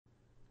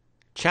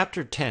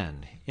Chapter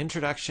 10,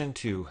 Introduction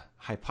to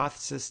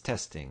Hypothesis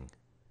Testing.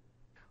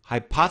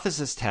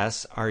 Hypothesis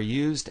tests are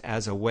used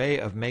as a way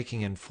of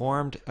making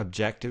informed,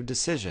 objective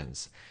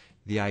decisions.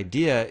 The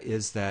idea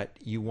is that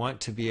you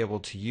want to be able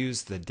to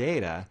use the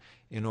data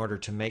in order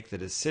to make the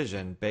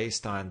decision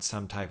based on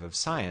some type of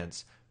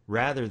science,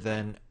 rather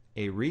than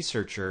a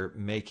researcher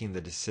making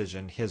the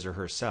decision his or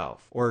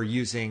herself, or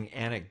using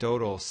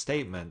anecdotal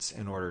statements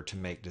in order to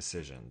make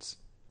decisions.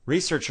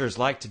 Researchers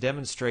like to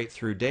demonstrate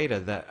through data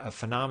that a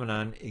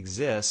phenomenon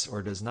exists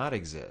or does not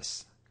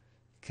exist.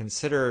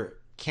 Consider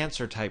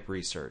cancer-type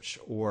research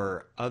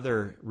or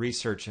other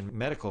research in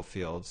medical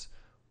fields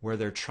where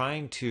they're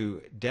trying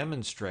to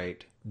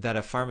demonstrate that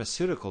a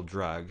pharmaceutical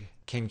drug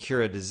can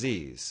cure a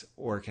disease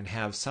or can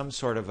have some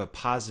sort of a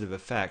positive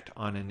effect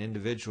on an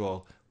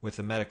individual with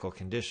a medical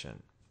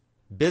condition.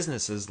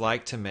 Businesses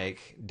like to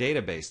make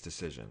database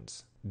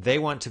decisions. They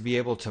want to be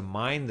able to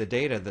mine the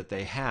data that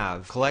they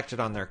have collected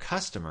on their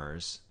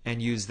customers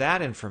and use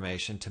that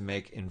information to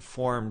make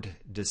informed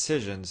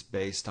decisions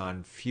based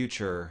on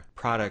future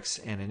products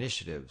and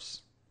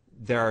initiatives.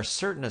 There are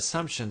certain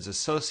assumptions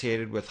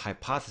associated with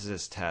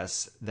hypothesis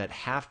tests that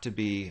have to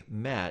be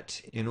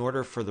met in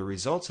order for the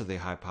results of the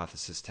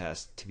hypothesis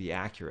test to be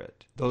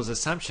accurate. Those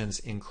assumptions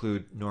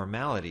include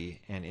normality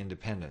and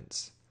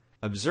independence.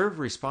 Observed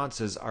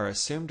responses are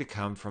assumed to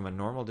come from a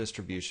normal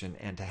distribution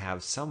and to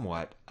have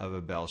somewhat of a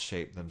bell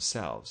shape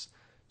themselves.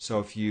 So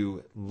if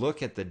you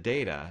look at the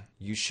data,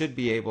 you should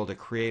be able to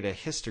create a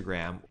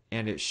histogram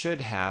and it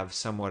should have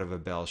somewhat of a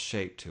bell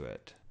shape to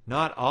it.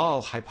 Not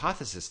all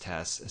hypothesis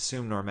tests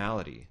assume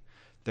normality.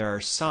 There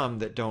are some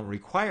that don't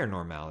require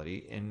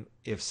normality, and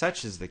if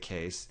such is the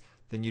case,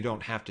 then you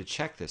don't have to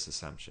check this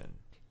assumption.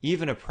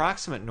 Even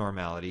approximate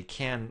normality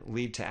can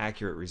lead to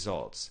accurate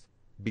results.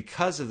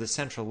 Because of the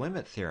central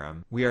limit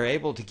theorem, we are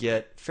able to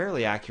get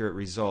fairly accurate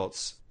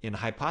results in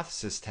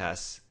hypothesis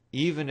tests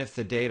even if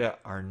the data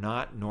are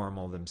not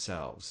normal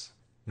themselves.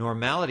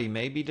 Normality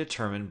may be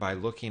determined by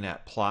looking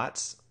at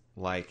plots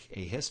like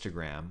a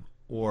histogram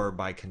or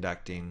by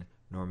conducting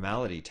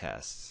normality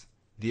tests.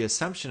 The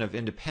assumption of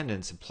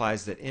independence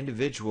implies that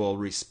individual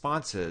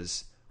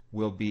responses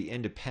will be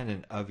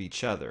independent of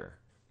each other.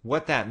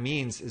 What that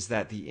means is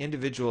that the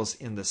individuals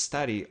in the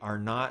study are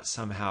not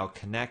somehow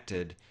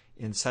connected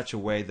in such a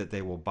way that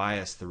they will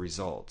bias the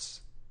results.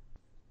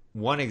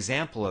 One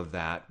example of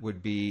that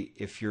would be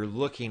if you're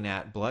looking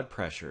at blood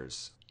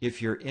pressures.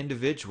 If your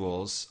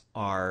individuals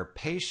are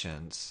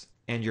patients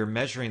and you're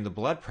measuring the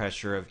blood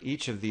pressure of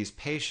each of these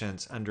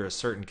patients under a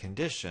certain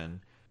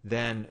condition,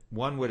 then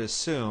one would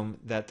assume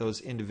that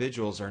those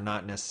individuals are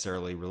not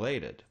necessarily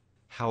related.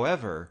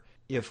 However,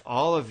 if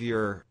all of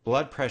your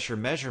blood pressure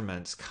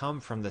measurements come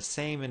from the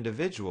same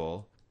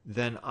individual,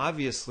 then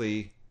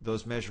obviously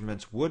those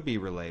measurements would be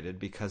related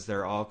because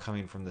they're all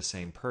coming from the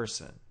same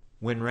person.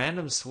 When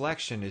random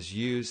selection is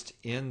used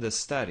in the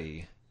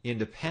study,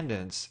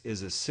 independence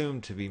is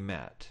assumed to be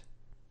met.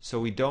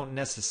 So we don't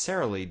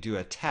necessarily do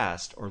a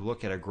test or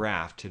look at a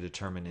graph to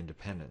determine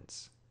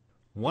independence.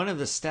 One of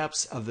the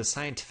steps of the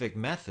scientific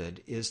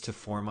method is to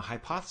form a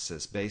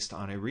hypothesis based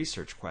on a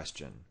research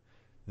question.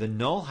 The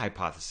null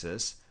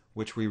hypothesis,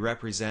 which we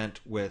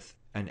represent with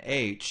an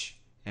H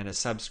and a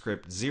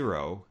subscript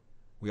 0,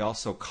 we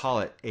also call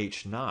it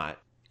H0,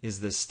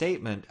 is the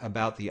statement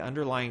about the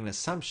underlying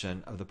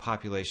assumption of the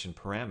population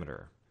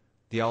parameter.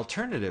 The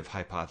alternative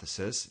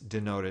hypothesis,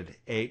 denoted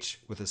H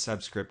with a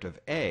subscript of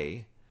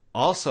A,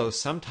 also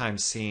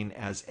sometimes seen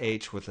as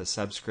H with a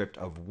subscript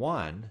of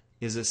 1,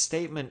 is a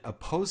statement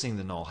opposing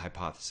the null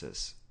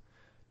hypothesis.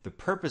 The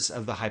purpose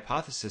of the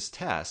hypothesis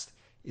test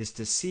is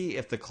to see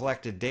if the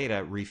collected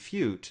data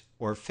refute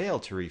or fail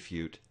to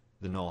refute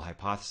the null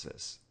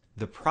hypothesis.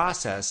 The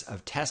process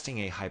of testing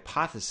a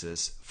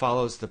hypothesis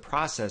follows the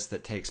process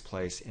that takes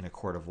place in a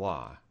court of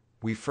law.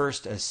 We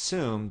first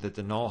assume that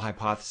the null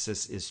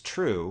hypothesis is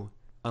true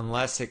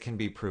unless it can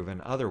be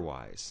proven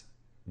otherwise.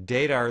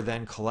 Data are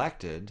then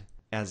collected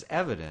as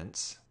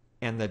evidence,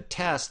 and the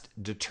test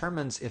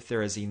determines if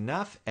there is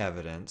enough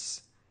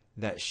evidence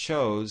that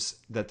shows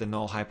that the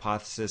null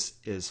hypothesis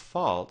is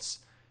false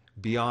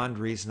beyond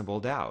reasonable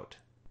doubt.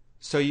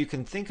 So you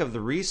can think of the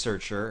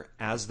researcher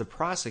as the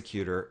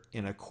prosecutor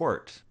in a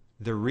court.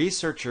 The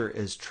researcher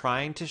is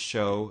trying to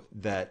show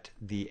that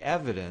the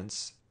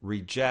evidence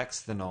rejects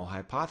the null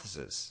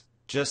hypothesis,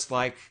 just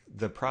like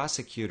the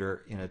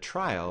prosecutor in a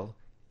trial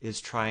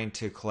is trying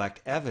to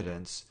collect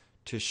evidence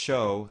to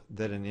show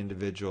that an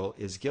individual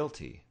is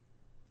guilty.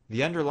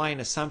 The underlying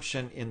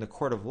assumption in the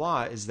court of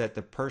law is that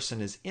the person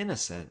is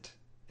innocent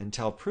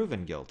until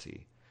proven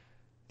guilty.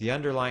 The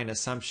underlying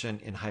assumption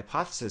in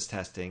hypothesis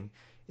testing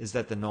is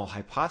that the null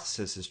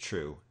hypothesis is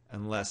true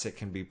unless it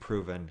can be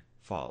proven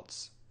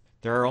false.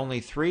 There are only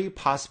 3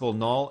 possible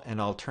null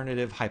and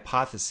alternative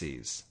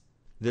hypotheses.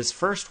 This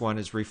first one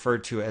is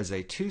referred to as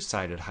a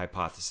two-sided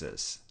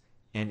hypothesis,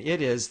 and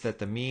it is that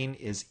the mean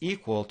is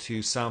equal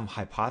to some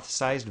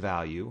hypothesized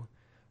value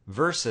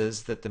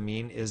versus that the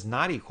mean is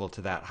not equal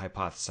to that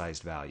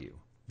hypothesized value.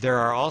 There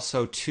are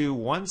also 2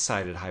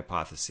 one-sided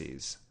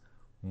hypotheses.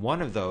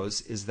 One of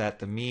those is that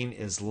the mean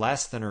is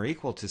less than or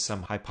equal to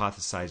some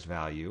hypothesized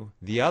value.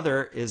 The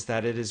other is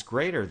that it is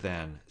greater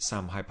than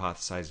some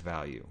hypothesized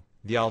value.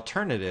 The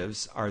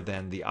alternatives are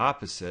then the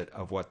opposite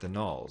of what the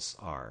nulls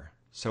are.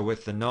 So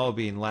with the null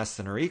being less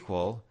than or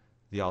equal,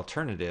 the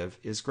alternative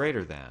is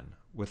greater than.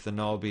 With the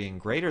null being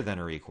greater than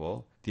or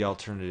equal, the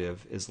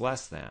alternative is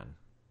less than.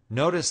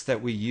 Notice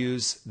that we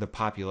use the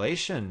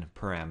population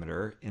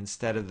parameter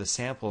instead of the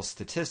sample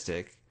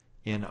statistic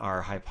in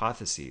our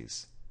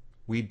hypotheses.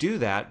 We do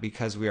that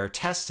because we are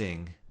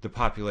testing the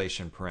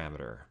population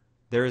parameter.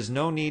 There is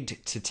no need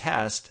to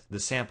test the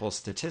sample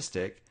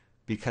statistic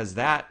because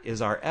that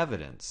is our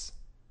evidence.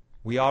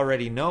 We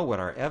already know what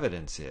our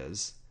evidence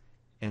is,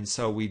 and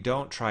so we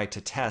don't try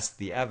to test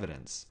the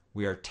evidence.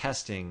 We are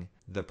testing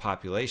the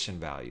population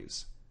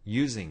values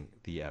using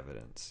the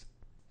evidence.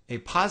 A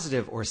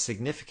positive or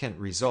significant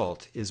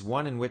result is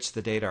one in which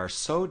the data are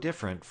so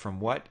different from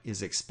what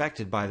is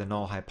expected by the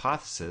null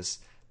hypothesis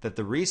that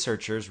the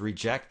researchers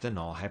reject the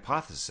null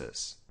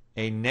hypothesis.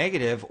 A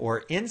negative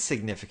or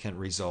insignificant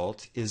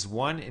result is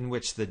one in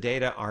which the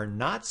data are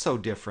not so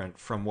different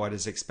from what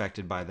is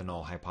expected by the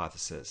null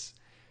hypothesis.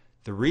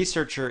 The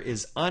researcher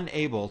is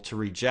unable to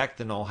reject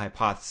the null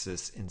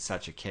hypothesis in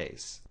such a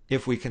case.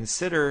 If we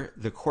consider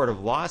the court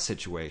of law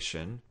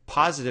situation,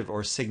 positive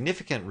or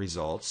significant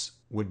results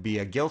would be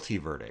a guilty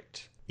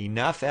verdict.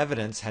 Enough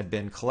evidence had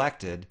been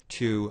collected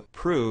to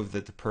prove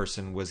that the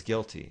person was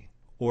guilty,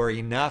 or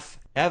enough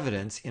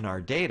evidence in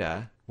our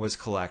data was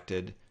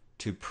collected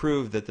to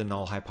prove that the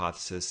null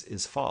hypothesis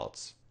is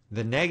false.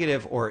 The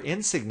negative or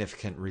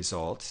insignificant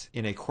result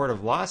in a court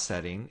of law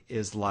setting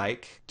is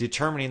like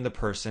determining the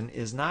person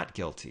is not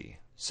guilty.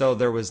 So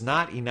there was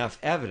not enough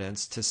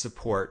evidence to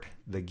support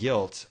the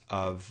guilt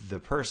of the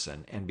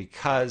person, and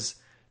because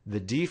the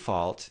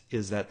default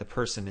is that the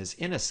person is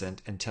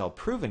innocent until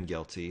proven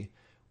guilty,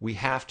 we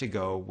have to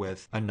go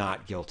with a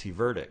not guilty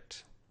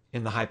verdict.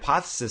 In the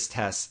hypothesis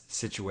test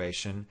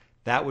situation,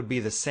 that would be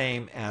the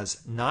same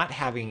as not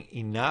having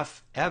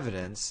enough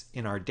evidence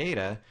in our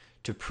data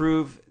to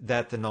prove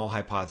that the null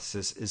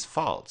hypothesis is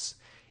false.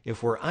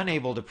 If we're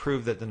unable to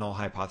prove that the null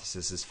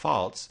hypothesis is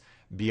false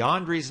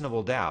beyond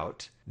reasonable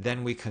doubt,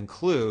 then we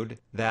conclude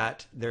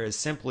that there is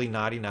simply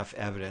not enough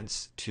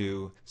evidence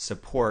to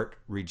support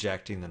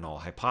rejecting the null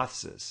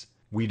hypothesis.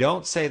 We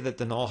don't say that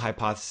the null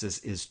hypothesis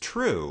is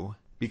true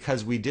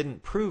because we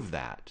didn't prove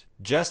that.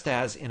 Just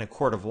as in a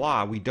court of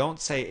law, we don't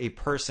say a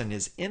person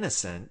is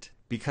innocent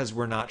because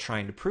we're not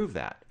trying to prove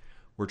that.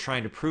 We're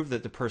trying to prove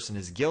that the person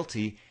is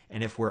guilty,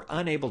 and if we're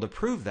unable to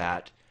prove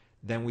that,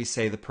 then we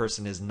say the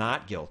person is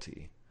not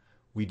guilty.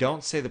 We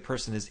don't say the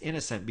person is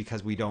innocent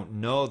because we don't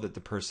know that the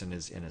person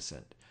is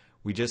innocent.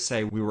 We just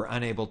say we were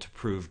unable to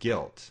prove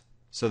guilt.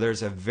 So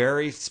there's a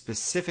very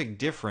specific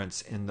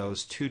difference in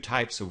those two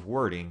types of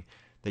wording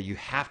that you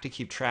have to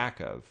keep track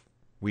of.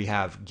 We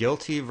have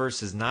guilty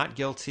versus not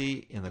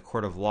guilty in the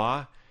court of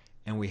law,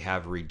 and we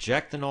have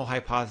reject the null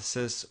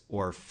hypothesis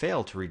or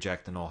fail to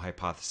reject the null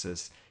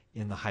hypothesis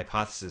in the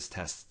hypothesis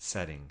test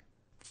setting.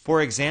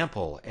 For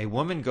example, a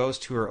woman goes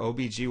to her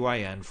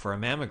OBGYN for a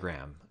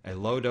mammogram, a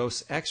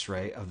low-dose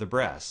X-ray of the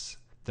breasts.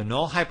 The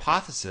null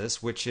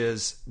hypothesis, which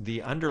is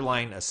the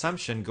underlying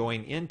assumption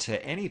going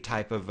into any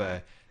type of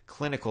a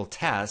clinical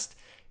test,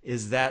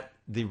 is that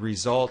the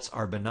results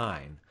are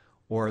benign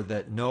or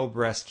that no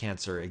breast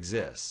cancer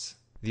exists.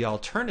 The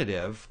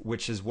alternative,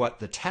 which is what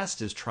the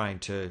test is trying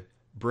to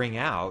bring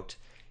out,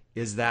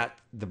 is that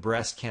the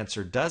breast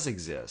cancer does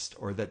exist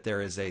or that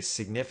there is a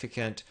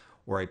significant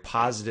or a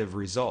positive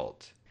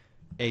result.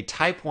 A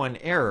type 1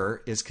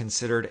 error is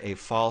considered a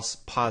false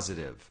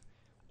positive,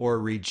 or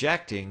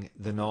rejecting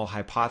the null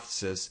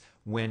hypothesis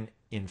when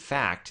in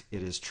fact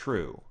it is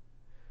true.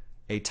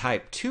 A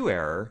type 2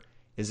 error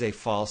is a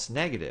false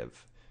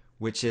negative,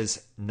 which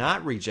is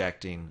not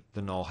rejecting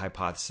the null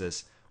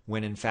hypothesis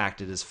when in fact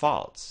it is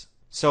false.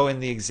 So in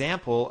the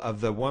example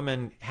of the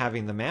woman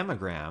having the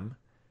mammogram,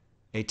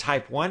 a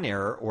type 1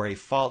 error or a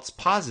false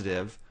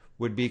positive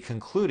would be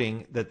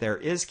concluding that there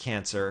is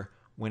cancer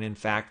when in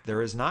fact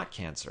there is not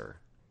cancer.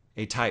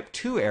 A type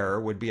 2 error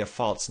would be a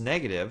false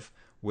negative,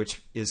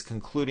 which is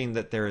concluding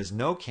that there is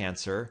no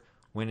cancer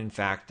when in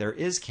fact there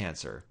is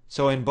cancer.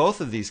 So in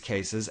both of these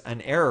cases,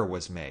 an error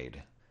was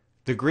made.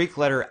 The Greek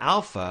letter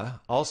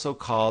alpha, also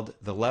called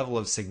the level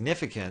of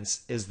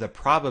significance, is the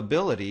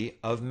probability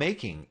of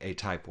making a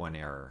type 1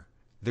 error.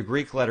 The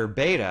Greek letter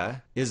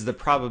beta is the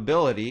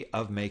probability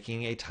of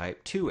making a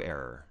type 2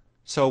 error.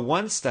 So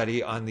one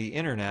study on the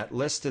internet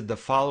listed the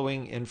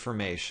following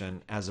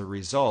information as a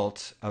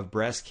result of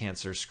breast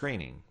cancer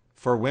screening.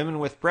 For women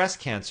with breast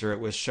cancer, it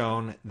was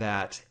shown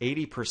that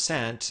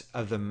 80%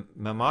 of the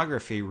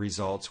mammography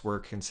results were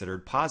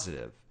considered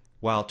positive,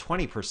 while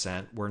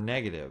 20% were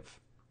negative.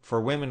 For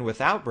women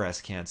without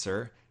breast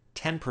cancer,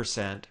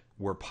 10%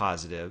 were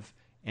positive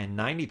and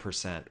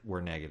 90%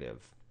 were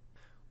negative.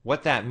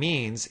 What that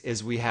means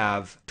is we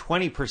have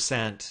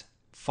 20%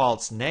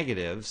 false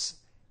negatives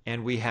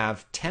and we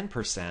have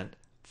 10%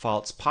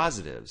 false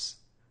positives.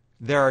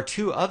 There are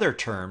two other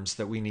terms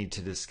that we need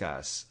to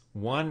discuss.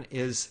 One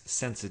is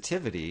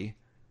sensitivity,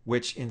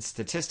 which in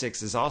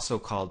statistics is also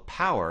called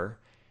power,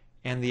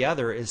 and the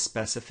other is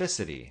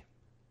specificity.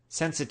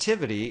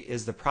 Sensitivity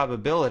is the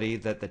probability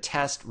that the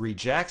test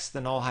rejects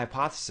the null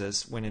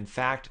hypothesis when in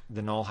fact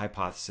the null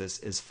hypothesis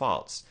is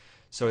false.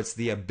 So it's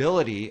the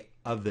ability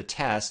of the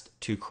test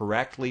to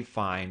correctly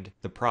find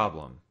the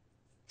problem.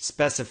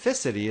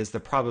 Specificity is the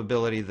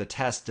probability the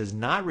test does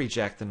not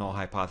reject the null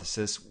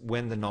hypothesis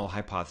when the null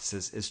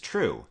hypothesis is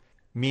true,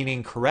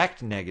 meaning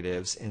correct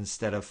negatives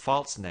instead of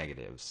false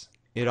negatives.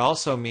 It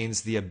also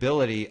means the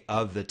ability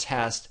of the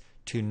test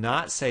to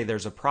not say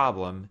there's a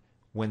problem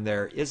when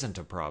there isn't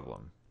a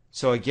problem.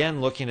 So again,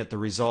 looking at the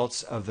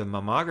results of the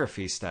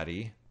mammography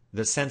study,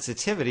 the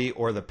sensitivity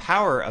or the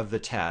power of the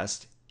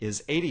test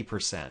is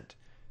 80%,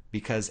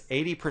 because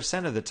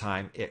 80% of the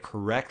time it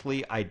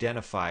correctly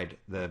identified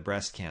the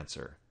breast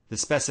cancer. The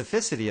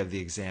specificity of the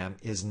exam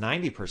is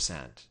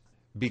 90%,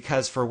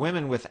 because for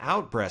women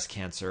without breast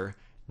cancer,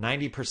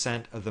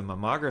 90% of the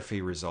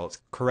mammography results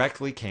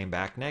correctly came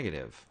back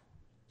negative.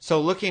 So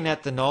looking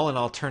at the null and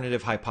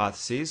alternative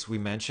hypotheses, we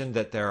mentioned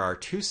that there are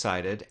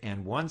two-sided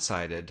and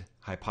one-sided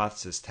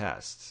hypothesis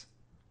tests.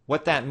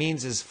 What that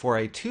means is for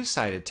a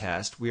two-sided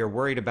test, we are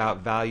worried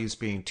about values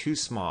being too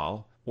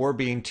small or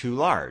being too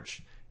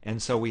large.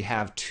 And so we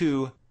have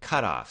two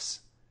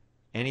cutoffs.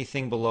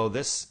 Anything below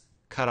this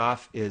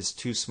cutoff is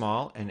too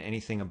small, and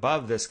anything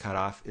above this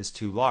cutoff is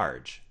too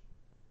large.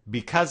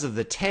 Because of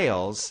the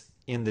tails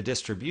in the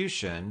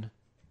distribution,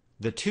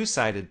 the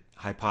two-sided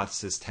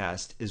hypothesis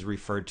test is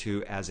referred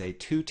to as a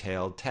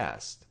two-tailed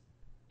test.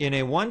 In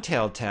a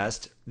one-tailed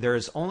test, there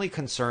is only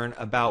concern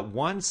about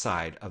one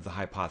side of the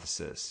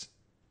hypothesis.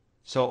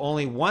 So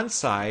only one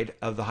side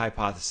of the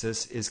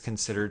hypothesis is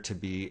considered to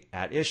be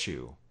at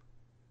issue.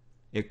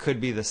 It could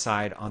be the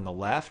side on the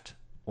left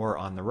or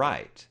on the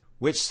right.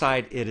 Which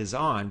side it is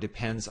on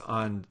depends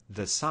on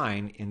the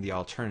sign in the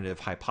alternative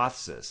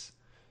hypothesis.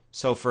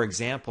 So for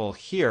example,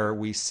 here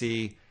we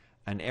see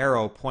an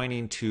arrow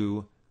pointing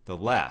to the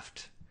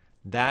left.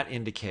 That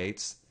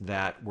indicates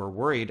that we're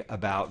worried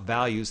about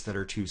values that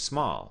are too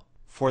small.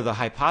 For the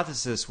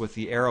hypothesis with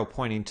the arrow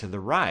pointing to the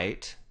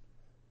right,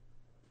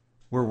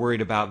 we're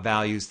worried about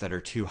values that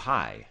are too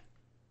high.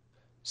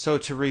 So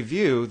to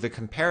review the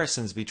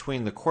comparisons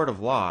between the court of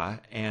law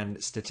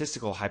and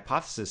statistical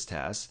hypothesis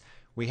tests,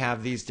 we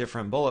have these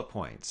different bullet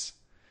points.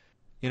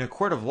 In a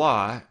court of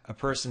law, a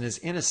person is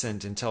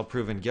innocent until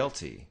proven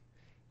guilty.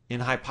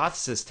 In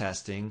hypothesis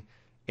testing,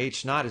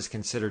 H0 is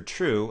considered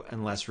true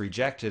unless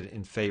rejected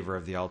in favor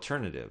of the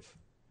alternative.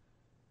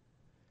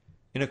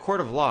 In a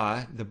court of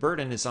law, the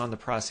burden is on the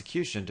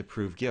prosecution to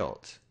prove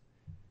guilt.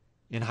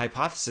 In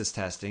hypothesis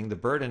testing, the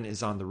burden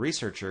is on the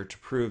researcher to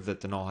prove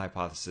that the null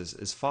hypothesis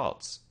is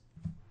false.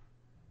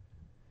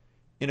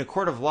 In a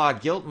court of law,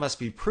 guilt must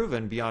be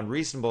proven beyond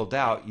reasonable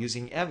doubt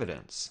using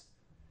evidence.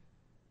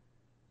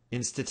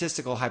 In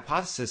statistical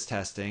hypothesis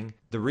testing,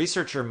 the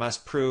researcher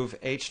must prove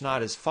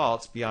H0 is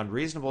false beyond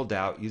reasonable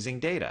doubt using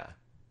data.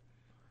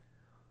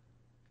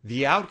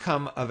 The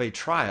outcome of a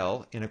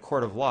trial in a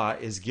court of law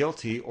is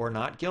guilty or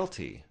not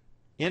guilty.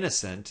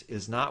 Innocent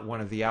is not one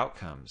of the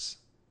outcomes.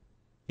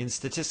 In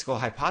statistical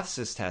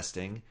hypothesis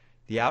testing,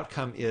 the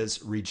outcome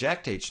is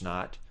reject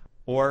H0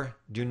 or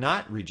do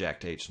not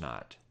reject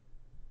H0.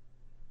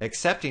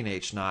 Accepting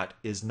H0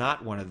 is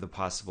not one of the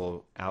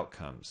possible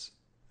outcomes.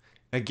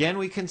 Again,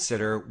 we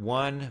consider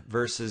one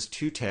versus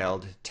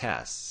two-tailed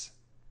tests.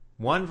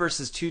 One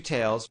versus two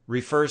tails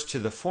refers to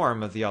the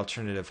form of the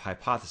alternative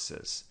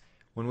hypothesis.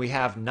 When we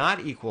have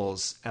not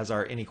equals as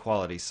our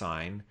inequality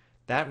sign,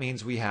 that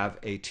means we have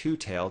a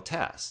two-tailed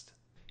test.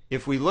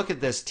 If we look at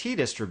this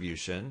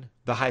t-distribution,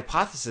 the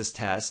hypothesis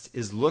test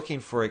is looking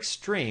for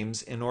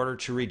extremes in order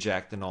to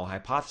reject the null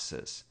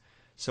hypothesis.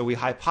 So we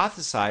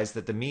hypothesize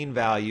that the mean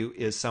value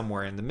is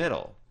somewhere in the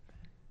middle.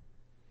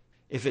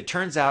 If it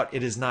turns out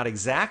it is not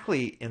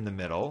exactly in the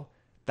middle,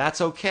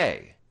 that's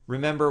okay.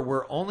 Remember,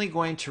 we're only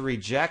going to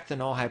reject the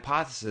null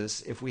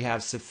hypothesis if we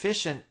have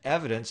sufficient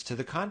evidence to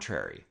the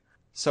contrary.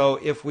 So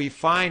if we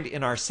find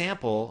in our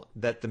sample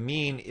that the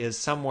mean is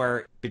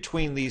somewhere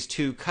between these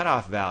two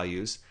cutoff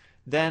values,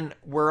 then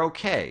we're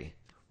okay.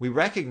 We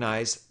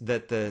recognize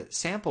that the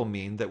sample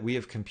mean that we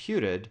have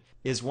computed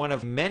is one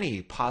of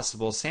many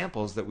possible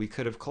samples that we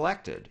could have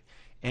collected,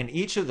 and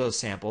each of those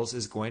samples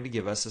is going to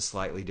give us a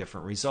slightly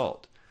different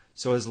result.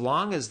 So as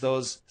long as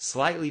those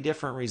slightly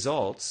different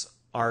results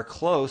are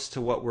close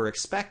to what we're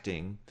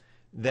expecting,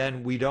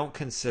 then we don't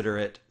consider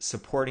it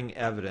supporting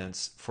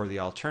evidence for the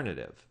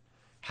alternative.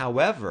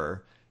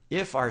 However,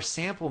 if our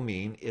sample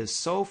mean is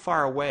so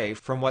far away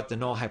from what the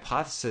null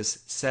hypothesis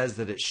says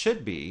that it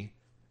should be,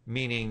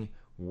 meaning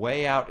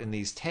way out in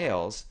these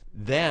tails,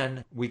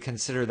 then we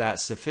consider that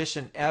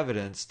sufficient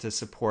evidence to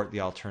support the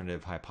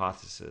alternative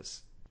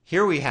hypothesis.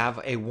 Here we have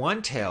a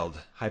one-tailed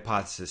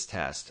hypothesis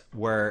test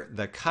where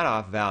the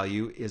cutoff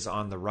value is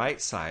on the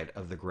right side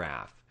of the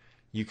graph.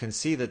 You can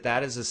see that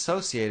that is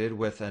associated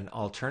with an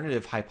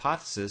alternative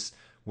hypothesis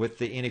with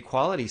the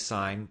inequality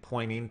sign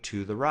pointing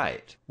to the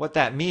right. What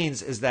that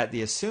means is that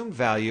the assumed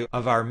value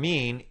of our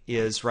mean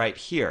is right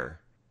here.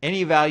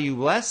 Any value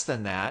less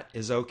than that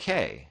is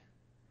okay.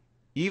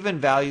 Even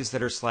values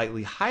that are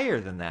slightly higher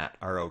than that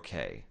are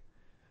okay.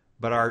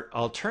 But our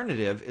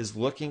alternative is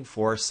looking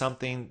for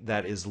something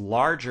that is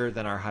larger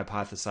than our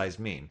hypothesized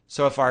mean.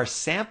 So if our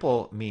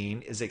sample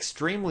mean is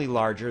extremely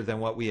larger than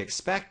what we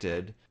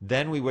expected,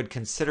 then we would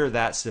consider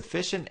that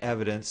sufficient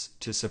evidence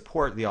to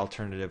support the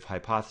alternative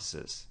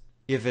hypothesis.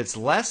 If it's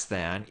less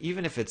than,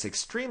 even if it's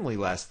extremely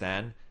less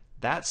than,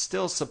 that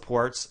still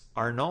supports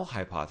our null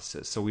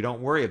hypothesis, so we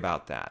don't worry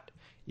about that.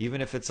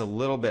 Even if it's a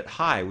little bit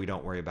high, we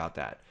don't worry about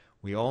that.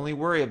 We only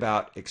worry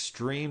about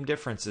extreme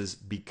differences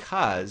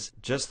because,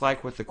 just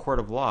like with the court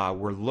of law,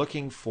 we're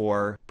looking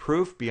for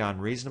proof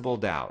beyond reasonable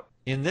doubt.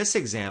 In this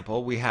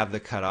example, we have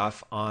the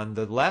cutoff on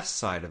the left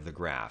side of the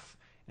graph,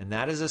 and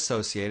that is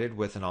associated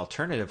with an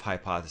alternative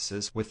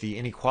hypothesis with the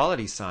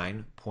inequality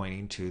sign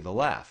pointing to the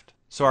left.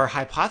 So our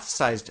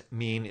hypothesized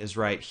mean is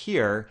right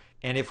here,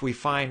 and if we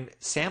find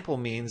sample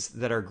means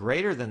that are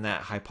greater than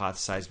that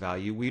hypothesized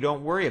value, we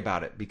don't worry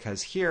about it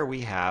because here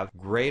we have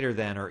greater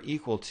than or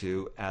equal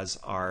to as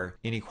our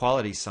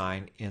inequality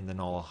sign in the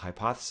null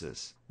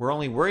hypothesis. We're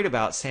only worried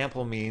about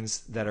sample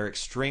means that are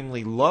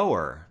extremely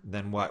lower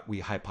than what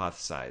we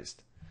hypothesized.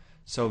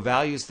 So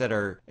values that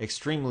are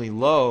extremely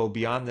low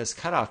beyond this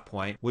cutoff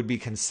point would be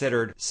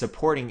considered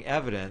supporting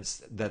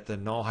evidence that the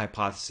null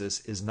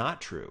hypothesis is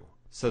not true.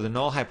 So the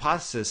null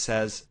hypothesis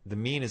says the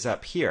mean is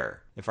up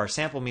here. If our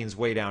sample mean is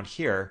way down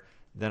here,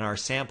 then our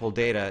sample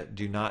data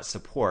do not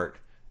support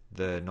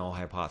the null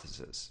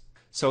hypothesis.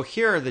 So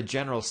here are the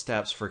general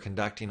steps for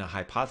conducting a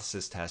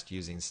hypothesis test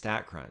using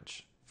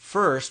StatCrunch.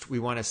 First, we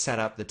want to set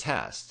up the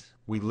test.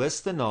 We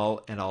list the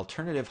null and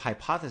alternative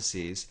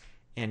hypotheses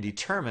and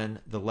determine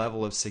the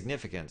level of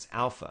significance,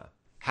 alpha.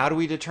 How do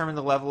we determine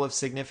the level of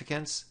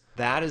significance?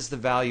 That is the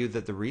value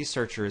that the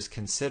researcher is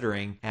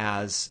considering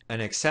as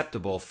an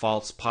acceptable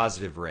false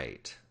positive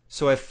rate.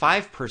 So if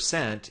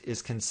 5%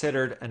 is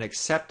considered an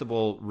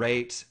acceptable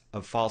rate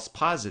of false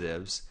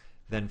positives,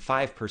 then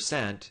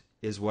 5%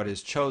 is what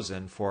is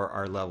chosen for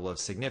our level of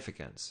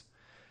significance.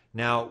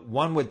 Now,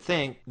 one would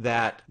think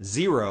that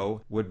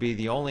 0 would be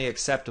the only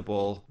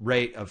acceptable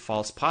rate of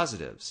false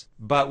positives,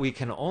 but we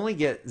can only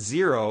get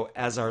 0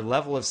 as our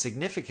level of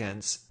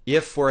significance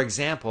if, for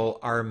example,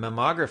 our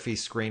mammography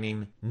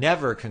screening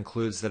never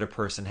concludes that a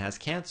person has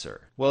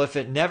cancer. Well, if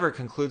it never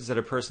concludes that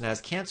a person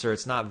has cancer,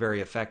 it's not very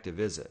effective,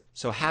 is it?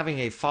 So having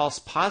a false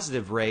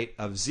positive rate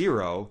of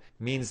 0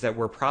 means that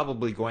we're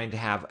probably going to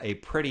have a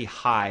pretty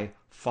high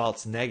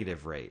false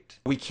negative rate.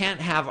 We can't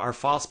have our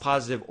false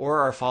positive or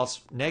our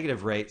false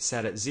negative rate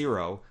set at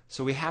 0,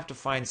 so we have to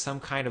find some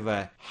kind of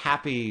a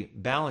happy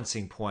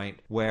balancing point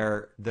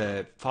where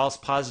the false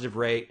positive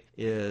rate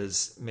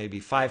is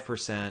maybe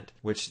 5%,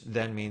 which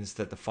then means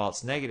that the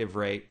false negative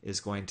rate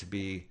is going to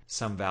be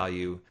some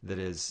value that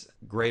is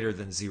greater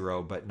than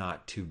 0 but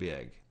not too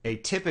big. A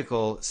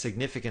typical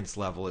significance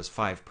level is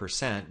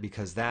 5%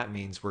 because that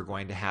means we're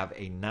going to have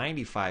a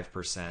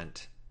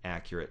 95%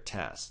 accurate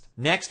test.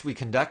 Next, we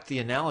conduct the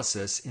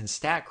analysis in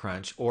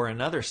StatCrunch or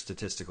another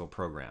statistical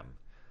program.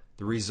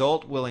 The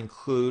result will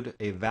include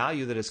a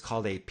value that is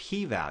called a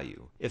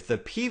p-value. If the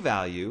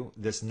p-value,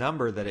 this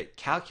number that it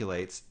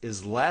calculates,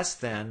 is less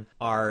than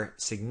our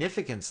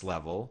significance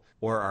level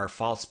or our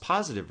false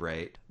positive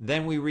rate,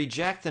 then we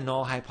reject the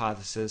null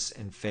hypothesis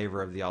in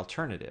favor of the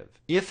alternative.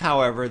 If,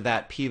 however,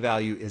 that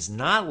p-value is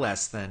not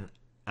less than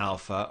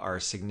alpha, our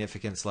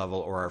significance level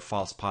or our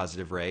false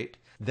positive rate,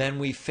 then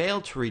we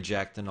fail to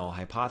reject the null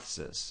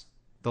hypothesis.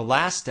 The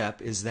last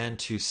step is then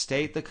to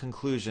state the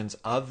conclusions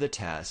of the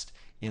test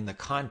in the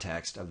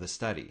context of the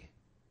study.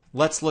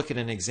 Let's look at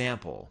an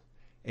example.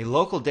 A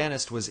local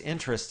dentist was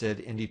interested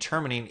in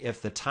determining if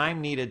the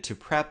time needed to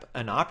prep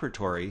an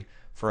operatory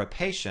for a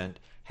patient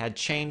had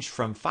changed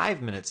from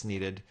 5 minutes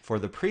needed for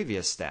the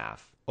previous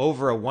staff.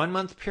 Over a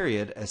 1-month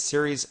period, a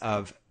series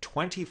of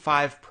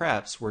 25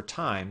 preps were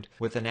timed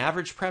with an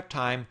average prep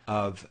time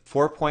of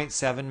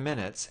 4.7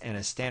 minutes and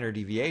a standard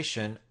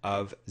deviation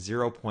of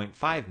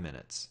 0.5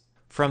 minutes.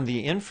 From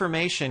the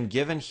information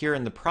given here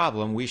in the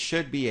problem, we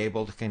should be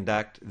able to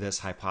conduct this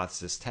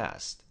hypothesis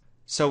test.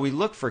 So we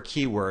look for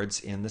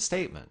keywords in the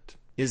statement.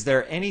 Is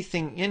there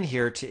anything in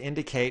here to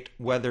indicate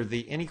whether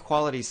the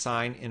inequality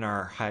sign in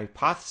our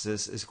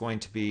hypothesis is going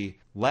to be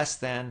less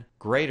than,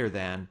 greater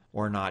than,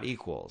 or not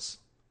equals?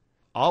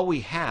 All we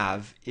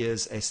have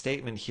is a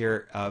statement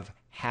here of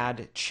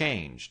had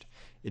changed.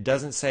 It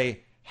doesn't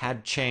say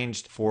had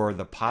changed for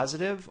the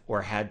positive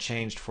or had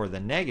changed for the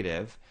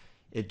negative.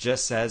 It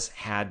just says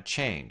had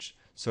changed.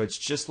 So it's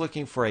just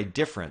looking for a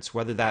difference,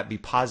 whether that be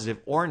positive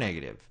or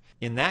negative.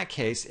 In that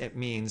case, it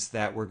means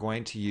that we're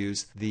going to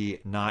use the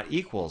not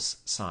equals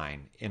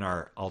sign in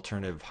our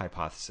alternative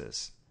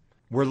hypothesis.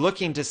 We're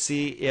looking to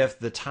see if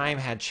the time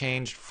had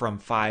changed from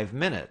 5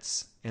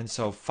 minutes. And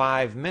so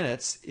 5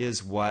 minutes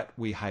is what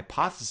we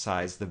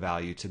hypothesized the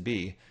value to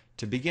be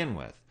to begin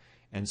with.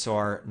 And so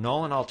our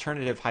null and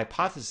alternative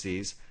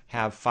hypotheses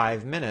have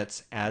 5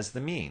 minutes as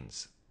the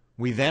means.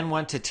 We then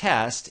want to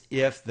test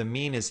if the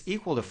mean is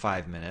equal to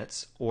 5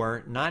 minutes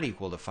or not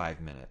equal to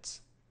 5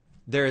 minutes.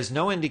 There is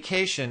no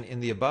indication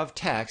in the above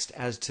text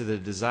as to the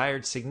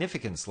desired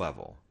significance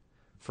level.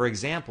 For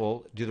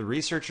example, do the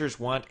researchers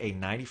want a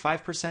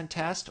 95%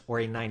 test or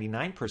a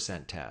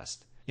 99%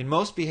 test? In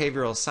most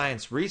behavioral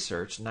science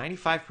research,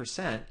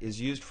 95%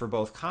 is used for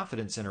both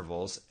confidence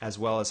intervals as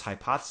well as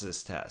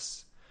hypothesis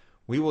tests.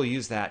 We will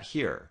use that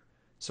here.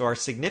 So our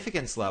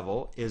significance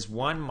level is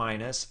 1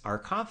 minus our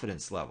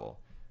confidence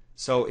level.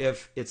 So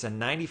if it's a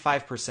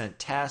 95%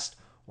 test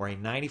or a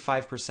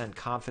 95%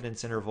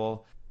 confidence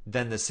interval,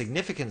 then the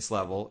significance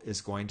level is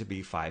going to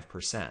be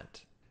 5%.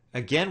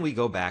 Again, we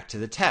go back to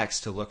the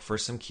text to look for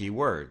some key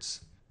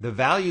words. The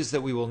values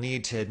that we will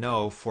need to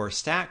know for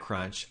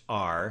StatCrunch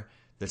are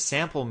the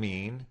sample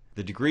mean,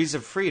 the degrees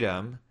of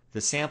freedom, the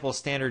sample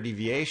standard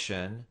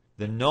deviation,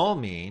 the null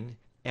mean,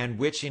 and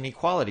which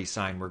inequality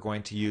sign we're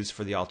going to use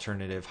for the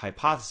alternative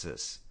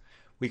hypothesis.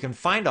 We can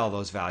find all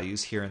those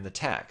values here in the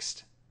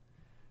text.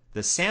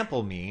 The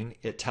sample mean,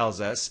 it tells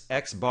us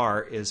x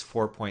bar is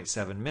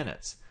 4.7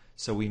 minutes.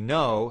 So we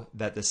know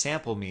that the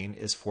sample mean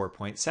is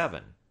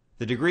 4.7.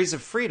 The degrees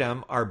of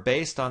freedom are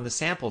based on the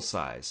sample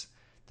size.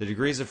 The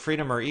degrees of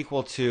freedom are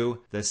equal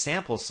to the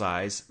sample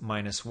size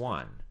minus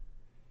 1.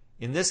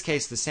 In this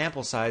case, the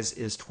sample size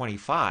is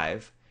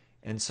 25,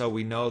 and so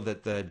we know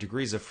that the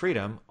degrees of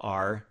freedom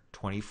are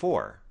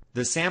 24.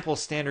 The sample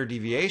standard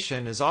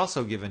deviation is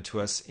also given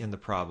to us in the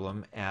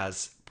problem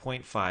as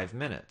 0.5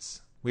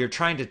 minutes. We are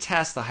trying to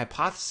test the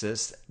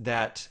hypothesis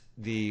that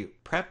the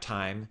prep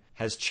time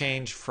has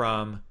changed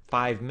from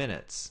 5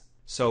 minutes.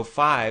 So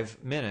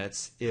 5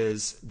 minutes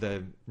is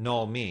the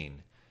null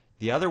mean.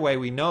 The other way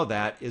we know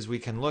that is we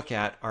can look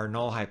at our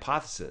null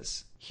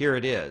hypothesis. Here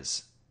it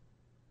is.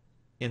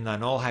 In the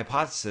null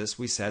hypothesis,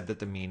 we said that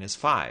the mean is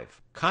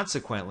 5.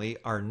 Consequently,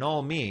 our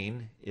null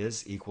mean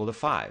is equal to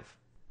 5.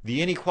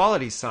 The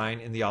inequality sign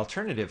in the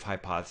alternative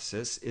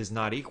hypothesis is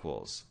not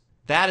equals.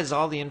 That is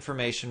all the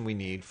information we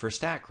need for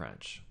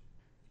StatCrunch.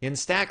 In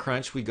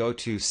StatCrunch, we go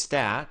to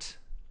Stat,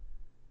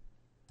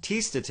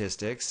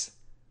 T-Statistics,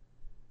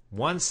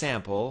 one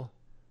sample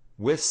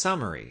with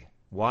summary.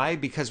 Why?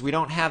 Because we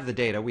don't have the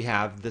data, we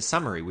have the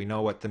summary. We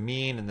know what the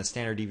mean and the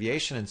standard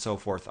deviation and so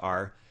forth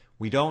are.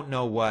 We don't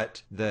know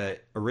what the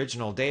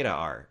original data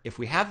are. If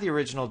we have the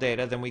original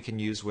data, then we can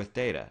use with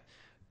data.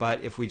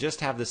 But if we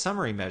just have the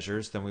summary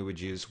measures, then we would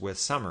use with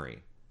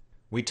summary.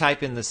 We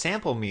type in the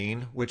sample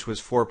mean, which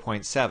was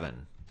 4.7.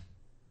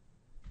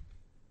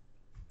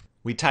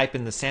 We type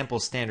in the sample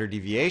standard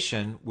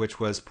deviation, which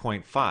was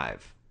 0.5.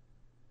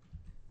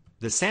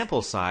 The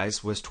sample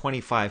size was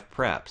 25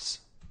 preps.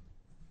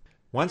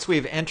 Once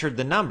we've entered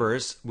the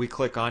numbers, we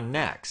click on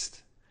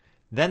Next.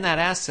 Then that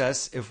asks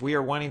us if we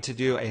are wanting to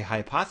do a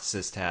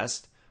hypothesis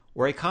test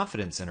or a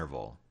confidence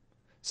interval.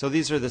 So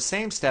these are the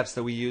same steps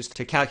that we used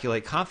to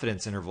calculate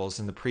confidence intervals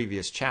in the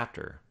previous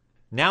chapter.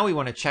 Now we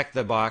want to check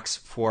the box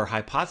for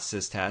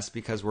hypothesis test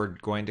because we're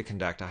going to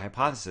conduct a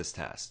hypothesis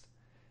test.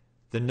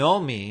 The null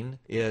mean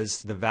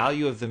is the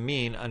value of the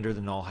mean under the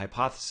null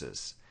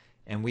hypothesis,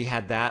 and we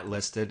had that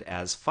listed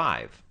as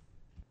 5.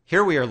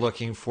 Here we are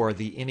looking for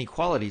the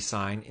inequality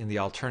sign in the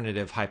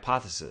alternative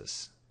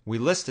hypothesis. We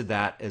listed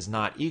that as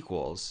not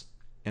equals,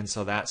 and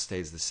so that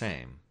stays the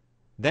same.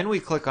 Then we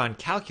click on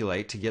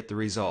Calculate to get the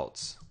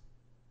results.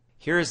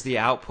 Here is the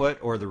output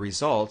or the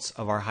results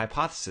of our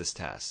hypothesis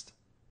test.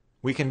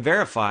 We can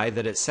verify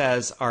that it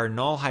says our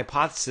null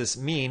hypothesis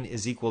mean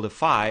is equal to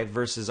 5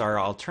 versus our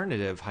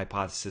alternative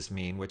hypothesis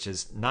mean, which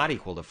is not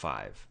equal to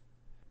 5.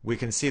 We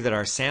can see that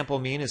our sample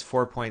mean is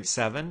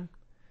 4.7.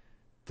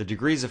 The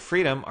degrees of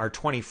freedom are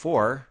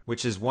 24,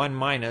 which is 1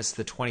 minus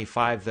the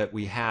 25 that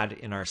we had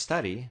in our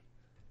study.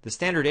 The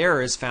standard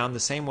error is found the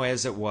same way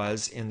as it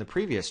was in the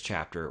previous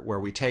chapter, where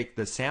we take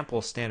the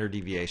sample standard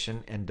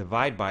deviation and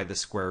divide by the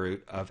square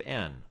root of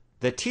n.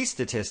 The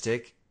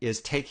t-statistic is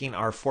taking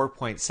our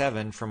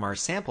 4.7 from our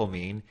sample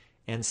mean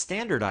and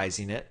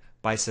standardizing it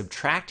by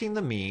subtracting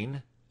the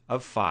mean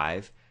of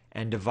 5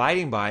 and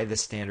dividing by the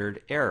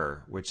standard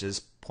error, which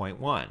is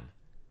 0.1.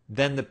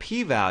 Then the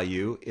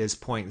p-value is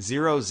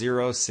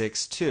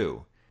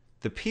 0.0062.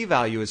 The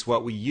p-value is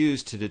what we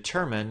use to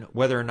determine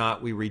whether or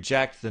not we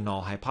reject the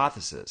null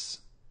hypothesis.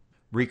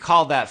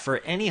 Recall that for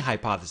any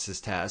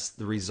hypothesis test,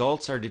 the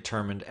results are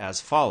determined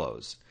as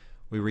follows.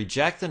 We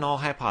reject the null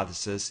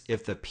hypothesis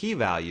if the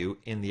p-value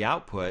in the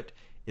output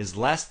is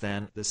less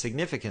than the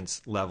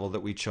significance level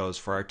that we chose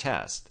for our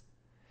test.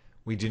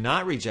 We do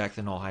not reject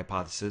the null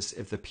hypothesis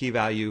if the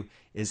p-value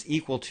is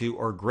equal to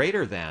or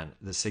greater than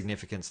the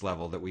significance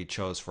level that we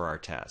chose for our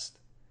test.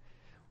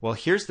 Well,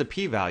 here's the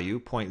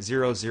p-value,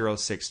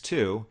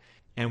 0.0062,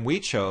 and we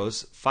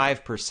chose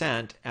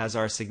 5% as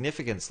our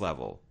significance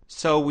level.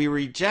 So we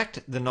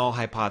reject the null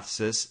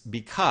hypothesis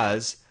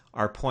because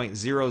our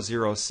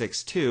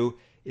 0.0062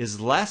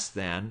 is less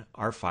than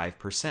our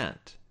 5%.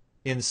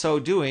 In so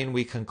doing,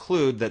 we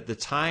conclude that the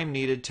time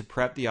needed to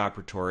prep the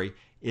operatory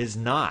is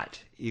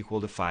not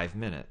equal to 5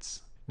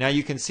 minutes. Now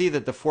you can see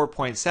that the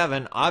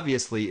 4.7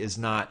 obviously is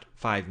not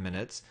 5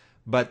 minutes,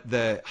 but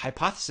the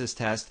hypothesis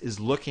test is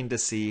looking to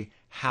see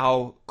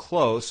how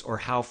close or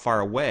how far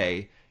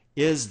away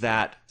is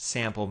that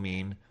sample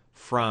mean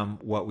from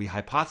what we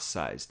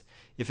hypothesized.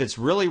 If it's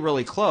really,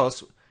 really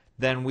close,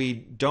 then we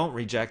don't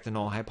reject the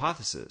null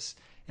hypothesis.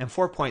 And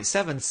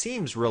 4.7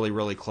 seems really,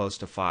 really close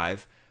to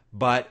 5,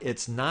 but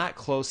it's not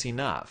close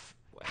enough.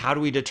 How do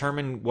we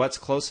determine what's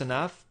close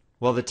enough?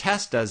 Well, the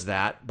test does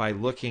that by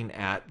looking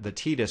at the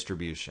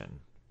t-distribution.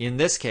 In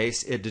this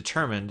case, it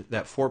determined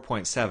that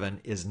 4.7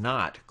 is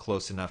not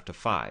close enough to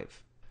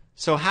 5.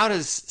 So how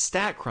does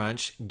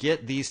StatCrunch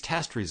get these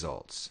test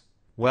results?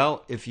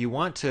 Well, if you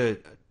want to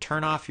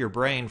turn off your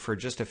brain for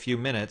just a few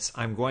minutes,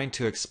 I'm going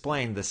to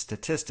explain the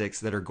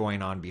statistics that are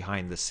going on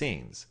behind the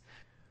scenes.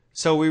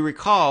 So we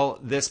recall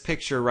this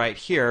picture right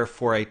here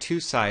for a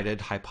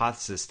two-sided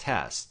hypothesis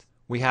test.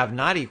 We have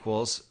not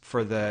equals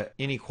for the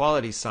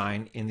inequality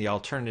sign in the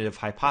alternative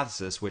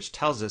hypothesis, which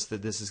tells us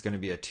that this is going to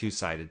be a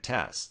two-sided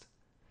test.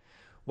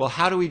 Well,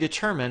 how do we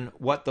determine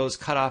what those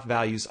cutoff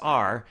values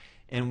are,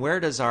 and where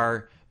does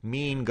our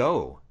mean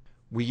go?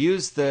 We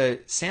use the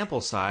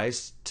sample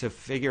size to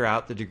figure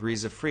out the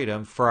degrees of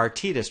freedom for our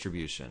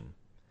t-distribution.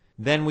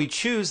 Then we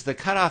choose the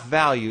cutoff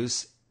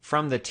values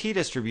from the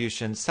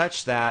t-distribution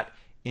such that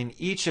in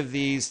each of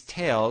these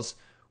tails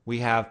we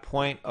have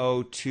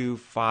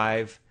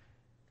 0.025,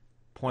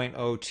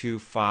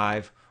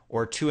 0.025,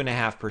 or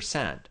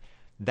 2.5%.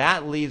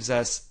 That leaves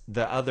us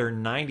the other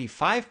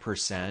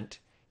 95%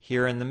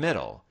 here in the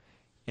middle.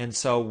 And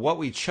so what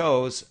we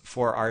chose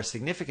for our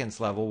significance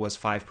level was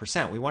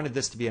 5%. We wanted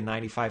this to be a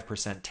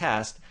 95%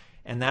 test,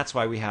 and that's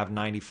why we have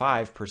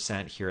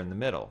 95% here in the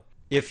middle.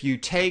 If you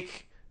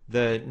take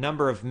the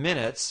number of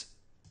minutes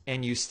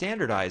and you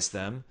standardize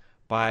them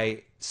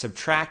by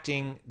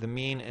subtracting the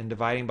mean and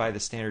dividing by the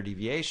standard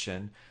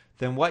deviation,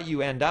 then what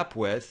you end up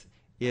with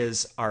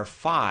is our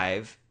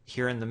 5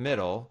 here in the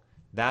middle.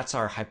 That's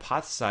our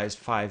hypothesized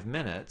 5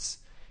 minutes.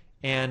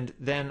 And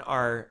then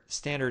our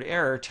standard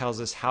error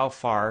tells us how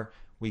far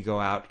we go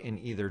out in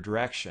either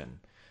direction.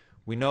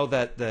 We know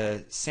that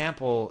the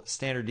sample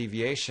standard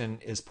deviation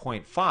is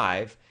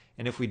 0.5,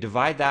 and if we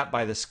divide that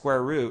by the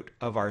square root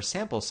of our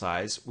sample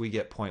size, we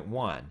get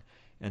 0.1.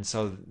 And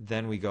so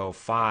then we go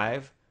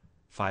 5,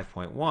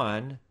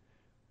 5.1,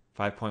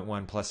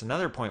 5.1 plus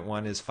another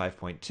 0.1 is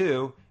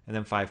 5.2, and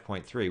then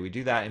 5.3. We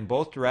do that in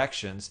both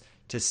directions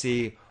to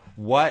see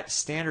what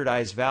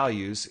standardized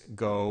values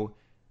go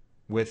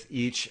with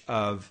each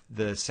of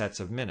the sets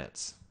of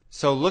minutes.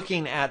 So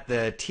looking at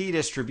the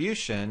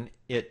t-distribution,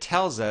 it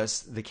tells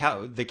us, the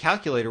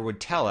calculator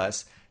would tell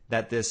us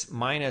that this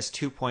minus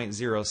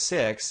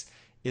 2.06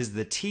 is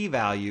the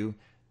t-value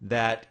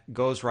that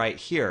goes right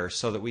here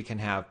so that we can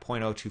have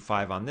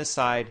 0.025 on this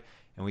side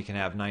and we can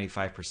have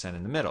 95%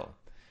 in the middle.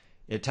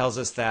 It tells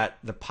us that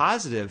the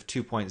positive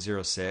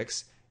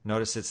 2.06,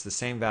 notice it's the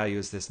same value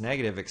as this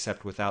negative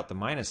except without the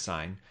minus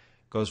sign,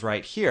 goes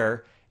right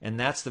here, and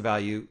that's the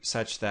value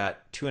such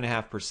that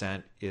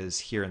 2.5% is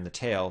here in the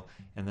tail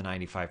and the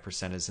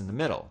 95% is in the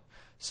middle.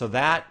 So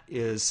that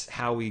is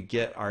how we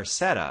get our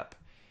setup.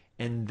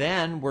 And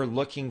then we're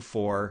looking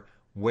for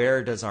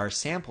where does our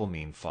sample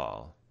mean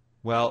fall?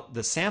 Well,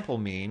 the sample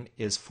mean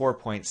is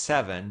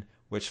 4.7,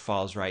 which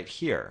falls right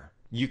here.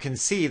 You can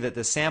see that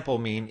the sample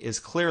mean is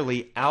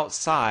clearly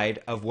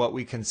outside of what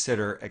we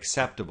consider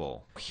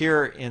acceptable.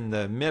 Here in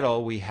the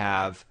middle we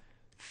have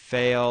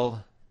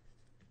fail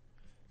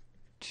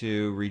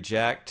to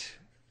reject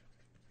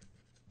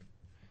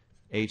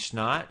H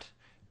naught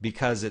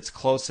because it's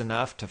close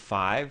enough to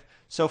 5.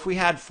 So if we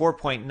had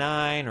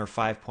 4.9 or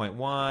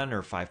 5.1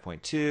 or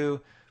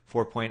 5.2,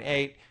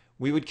 4.8,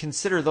 we would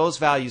consider those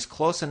values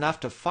close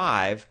enough to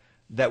 5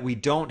 that we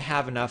don't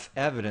have enough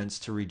evidence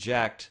to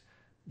reject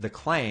the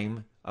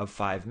claim of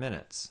 5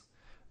 minutes.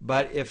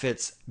 But if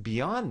it's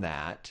beyond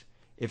that,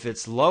 if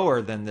it's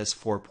lower than this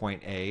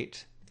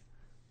 4.8,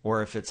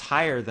 or if it's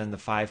higher than the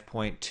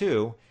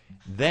 5.2,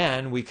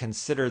 then we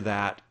consider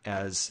that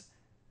as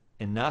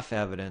enough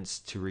evidence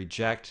to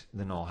reject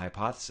the null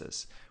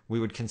hypothesis. We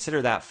would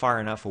consider that far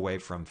enough away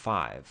from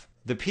 5.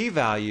 The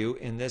p-value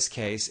in this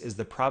case is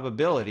the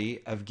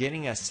probability of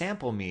getting a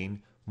sample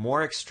mean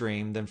more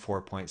extreme than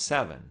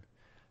 4.7.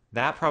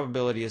 That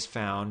probability is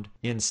found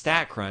in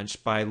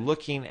StatCrunch by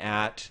looking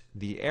at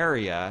the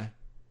area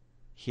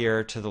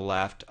here to the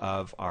left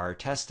of our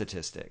test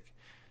statistic.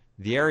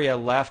 The area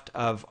left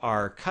of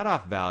our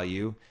cutoff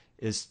value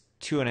is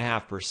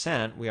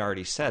 2.5%. We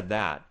already said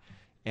that.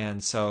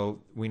 And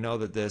so we know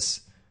that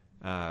this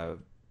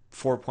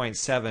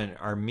 4.7,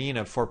 our mean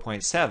of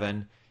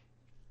 4.7,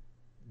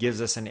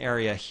 gives us an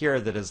area here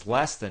that is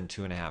less than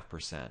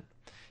 2.5%.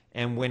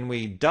 And when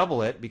we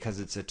double it, because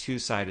it's a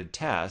two-sided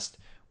test,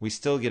 we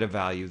still get a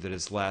value that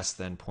is less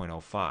than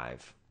 0.05.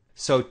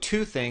 So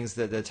two things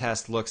that the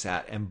test looks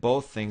at, and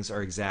both things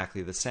are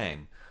exactly the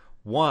same.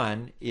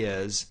 One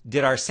is,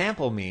 did our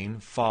sample mean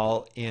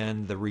fall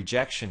in the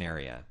rejection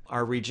area?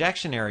 Our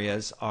rejection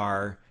areas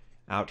are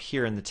out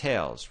here in the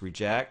tails.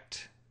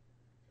 Reject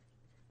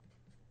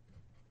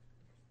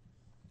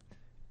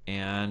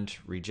and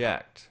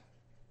reject.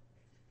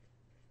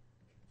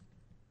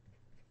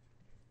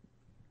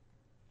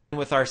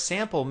 With our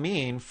sample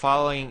mean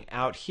falling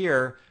out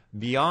here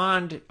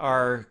beyond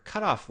our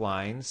cutoff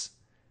lines,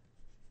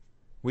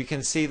 we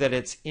can see that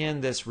it's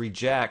in this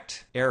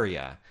reject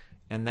area,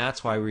 and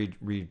that's why we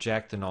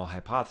reject the null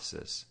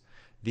hypothesis.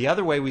 The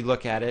other way we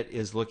look at it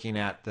is looking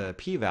at the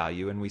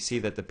p-value, and we see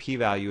that the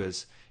p-value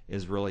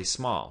is really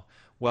small.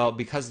 Well,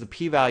 because the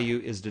p-value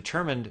is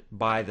determined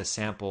by the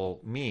sample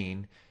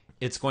mean,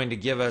 it's going to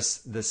give us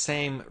the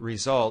same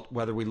result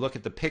whether we look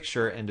at the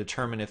picture and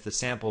determine if the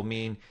sample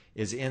mean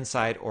is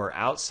inside or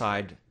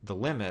outside the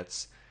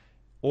limits,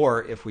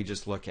 or if we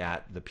just look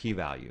at the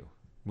p-value.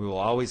 We will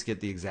always get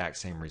the exact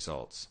same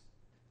results.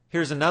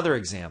 Here's another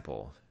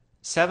example.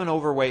 7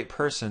 overweight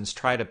persons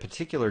tried a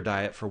particular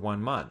diet for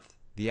 1 month.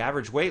 The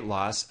average weight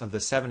loss of the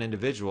 7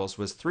 individuals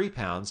was 3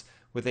 pounds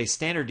with a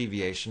standard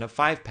deviation of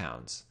 5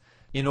 pounds.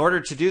 In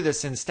order to do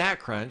this in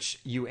StatCrunch,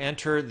 you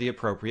enter the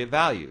appropriate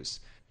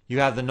values. You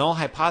have the null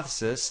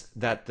hypothesis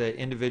that the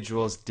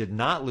individuals did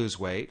not lose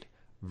weight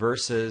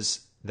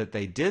versus that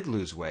they did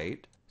lose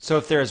weight. So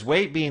if there is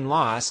weight being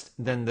lost,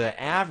 then the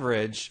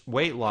average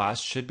weight loss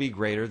should be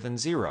greater than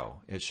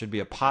 0. It should be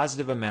a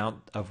positive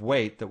amount of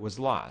weight that was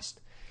lost.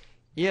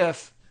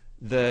 If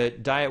the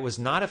diet was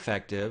not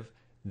effective,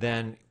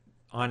 then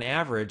on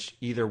average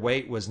either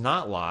weight was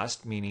not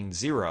lost, meaning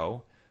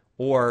 0,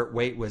 or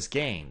weight was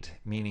gained,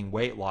 meaning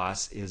weight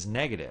loss is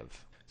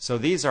negative. So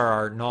these are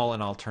our null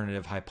and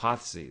alternative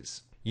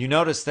hypotheses. You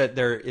notice that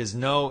there is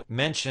no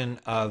mention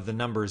of the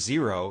number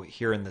 0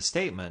 here in the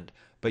statement,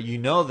 but you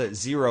know that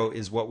 0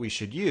 is what we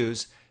should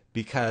use,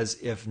 because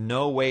if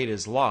no weight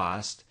is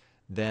lost,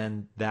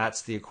 then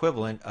that's the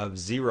equivalent of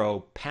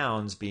 0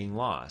 pounds being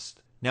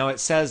lost. Now it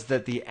says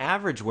that the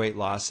average weight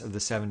loss of the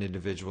 7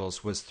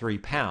 individuals was 3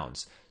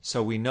 pounds.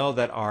 So we know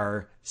that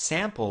our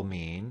sample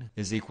mean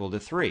is equal to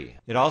 3.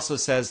 It also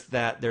says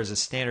that there's a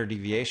standard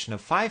deviation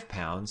of 5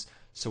 pounds,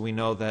 so we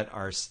know that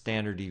our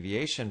standard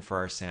deviation for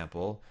our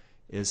sample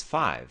is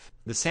 5.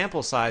 The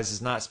sample size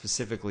is not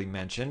specifically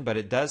mentioned, but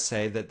it does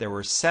say that there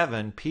were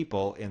 7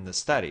 people in the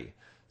study.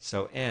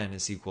 So n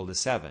is equal to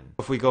 7.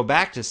 If we go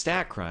back to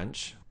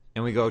StatCrunch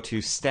and we go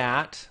to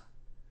Stat,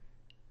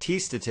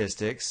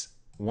 T-Statistics,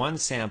 1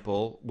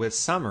 sample with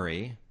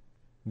summary,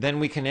 then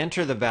we can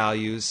enter the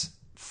values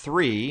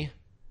 3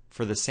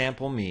 for the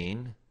sample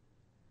mean,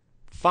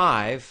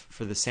 5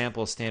 for the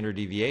sample standard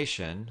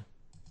deviation,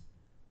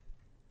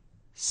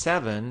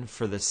 7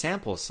 for the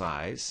sample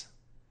size.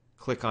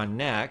 Click on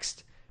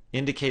Next,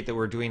 indicate that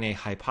we're doing a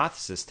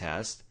hypothesis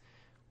test.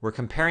 We're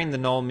comparing the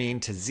null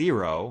mean to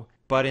 0,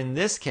 but in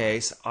this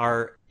case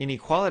our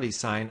inequality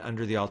sign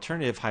under the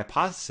alternative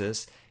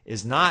hypothesis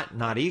is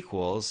not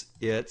equals,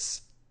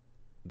 it's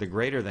the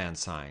greater than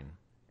sign.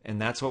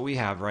 And that's what we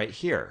have right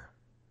here.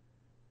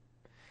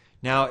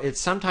 Now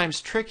it's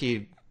sometimes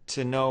tricky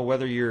to know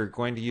whether you're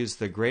going to use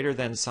the greater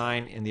than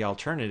sign in the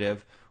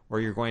alternative or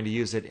you're going to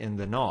use it in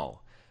the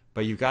null.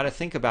 But you've got to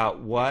think about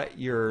what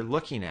you're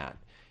looking at.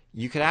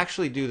 You could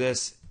actually do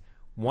this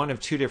one of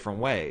 2 different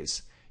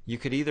ways. You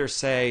could either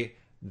say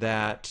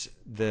that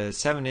the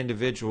 7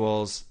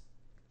 individuals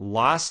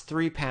lost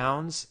 3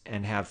 pounds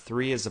and have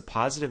 3 as a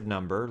positive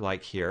number,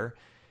 like here,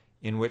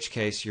 in which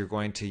case you're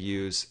going to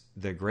use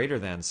the greater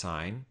than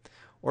sign.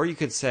 Or you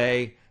could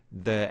say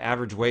the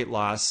average weight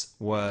loss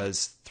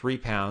was 3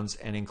 pounds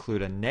and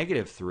include a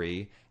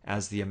 -3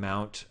 as the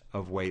amount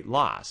of weight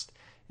lost.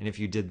 And if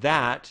you did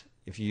that,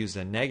 if you used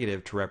a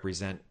negative to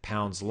represent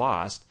pounds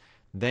lost,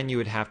 then you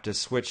would have to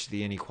switch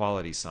the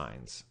inequality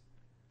signs.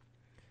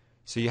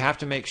 So you have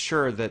to make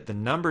sure that the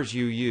numbers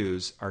you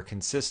use are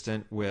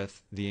consistent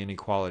with the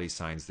inequality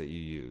signs that you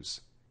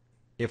use.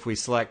 If we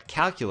select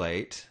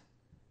Calculate,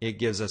 it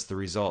gives us the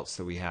results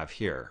that we have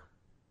here.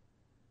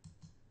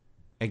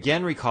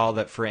 Again, recall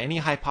that for any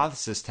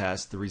hypothesis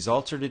test, the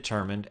results are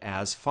determined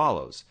as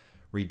follows.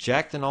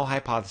 Reject the null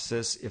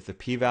hypothesis if the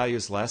p-value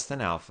is less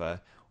than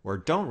alpha, or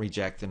don't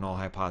reject the null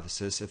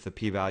hypothesis if the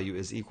p-value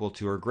is equal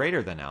to or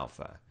greater than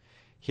alpha.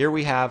 Here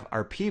we have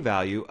our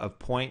p-value of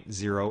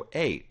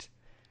 0.08.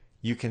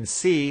 You can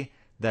see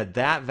that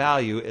that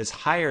value is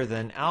higher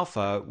than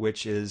alpha,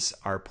 which is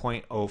our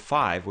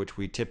 0.05, which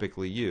we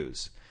typically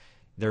use.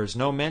 There's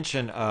no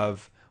mention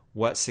of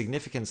what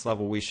significance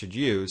level we should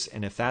use,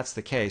 and if that's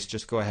the case,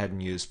 just go ahead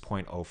and use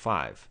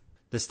 0.05.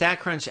 The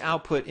StatCrunch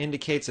output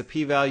indicates a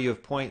p-value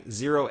of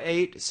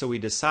 0.08, so we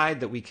decide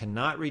that we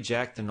cannot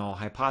reject the null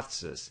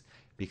hypothesis.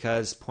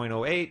 Because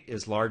 0.08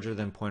 is larger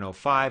than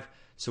 0.05,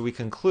 so we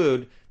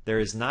conclude there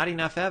is not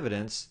enough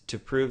evidence to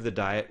prove the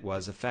diet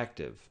was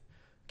effective.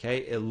 Okay,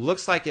 it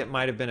looks like it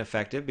might have been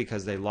effective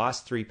because they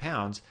lost 3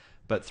 pounds,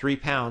 but 3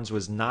 pounds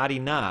was not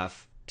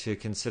enough to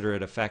consider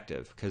it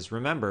effective. Because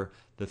remember,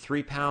 the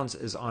 3 pounds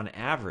is on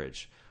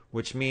average,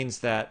 which means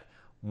that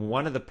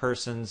one of the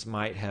persons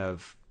might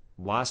have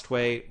lost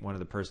weight, one of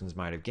the persons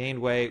might have gained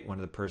weight, one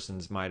of the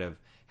persons might have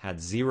had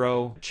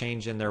 0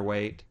 change in their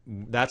weight.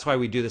 That's why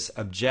we do this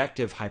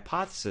objective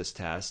hypothesis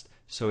test,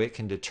 so it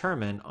can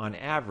determine on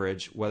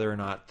average whether or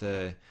not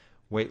the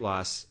weight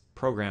loss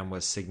program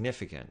was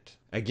significant.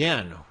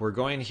 Again, we're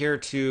going here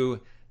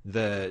to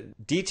the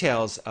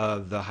details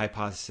of the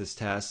hypothesis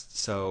test,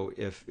 so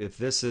if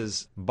this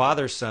is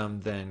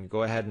bothersome, then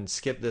go ahead and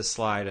skip this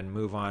slide and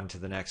move on to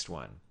the next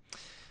one.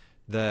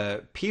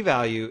 The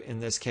p-value in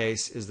this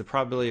case is the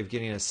probability of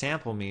getting a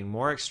sample mean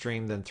more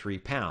extreme than 3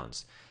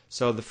 pounds.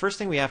 So the first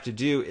thing we have to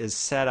do is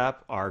set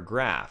up our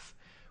graph.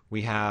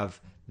 We have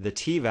the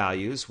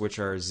t-values, which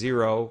are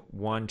 0,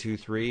 1, 2,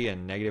 3,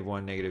 and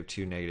 -1,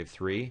 -2,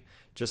 -3,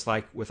 just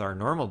like with our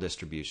normal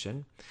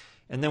distribution.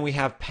 And then we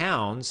have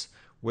pounds,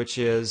 which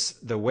is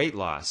the weight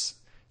loss.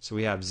 So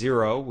we have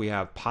 0, we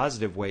have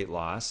positive weight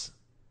loss,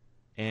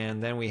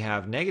 and then we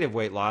have negative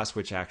weight loss,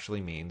 which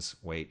actually means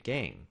weight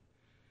gain.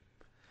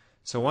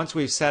 So once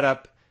we've set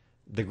up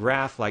the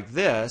graph like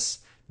this,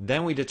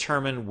 then we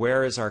determine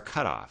where is our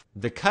cutoff.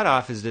 The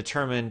cutoff is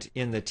determined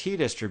in the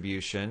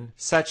t-distribution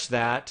such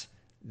that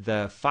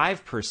the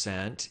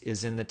 5%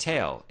 is in the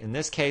tail. In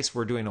this case,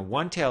 we're doing a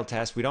one-tail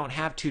test. We don't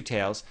have two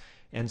tails,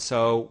 and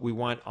so we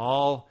want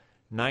all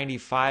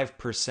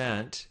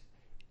 95%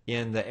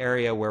 in the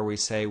area where we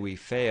say we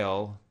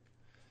fail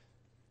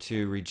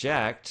to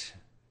reject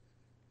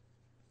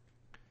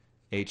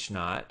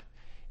H0,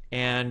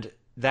 and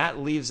that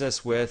leaves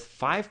us with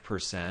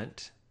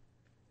 5%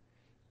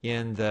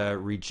 in the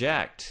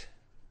reject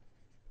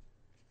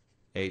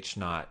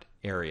H0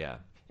 area.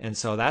 And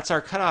so that's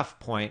our cutoff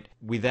point.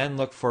 We then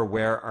look for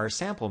where our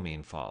sample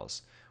mean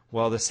falls.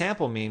 Well, the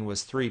sample mean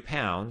was 3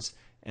 pounds,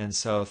 and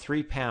so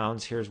 3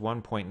 pounds, here's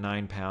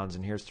 1.9 pounds,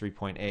 and here's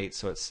 3.8,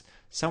 so it's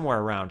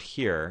somewhere around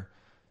here,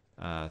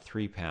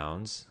 3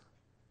 pounds.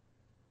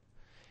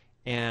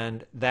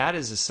 And that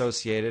is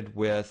associated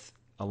with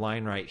a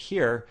line right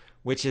here,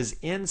 which is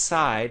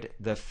inside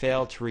the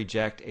fail to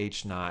reject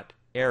H0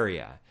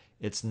 area.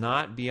 It's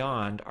not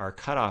beyond our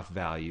cutoff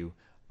value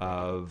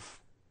of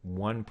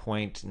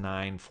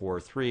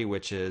 1.943,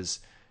 which is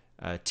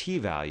a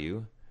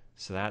t-value.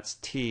 So that's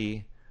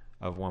t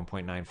of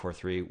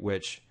 1.943,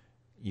 which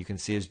you can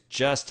see is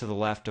just to the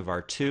left of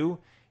our 2,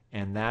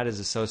 and that is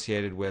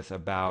associated with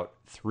about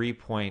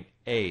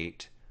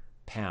 3.8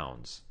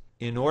 pounds.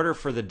 In order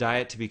for the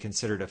diet to be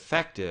considered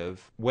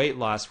effective, weight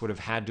loss would have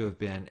had to have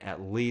been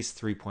at least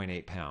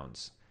 3.8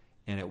 pounds.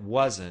 And it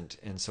wasn't,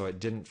 and so it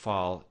didn't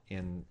fall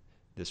in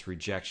this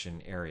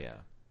rejection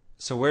area.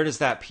 So where does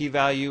that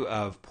p-value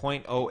of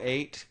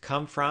 0.08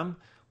 come from?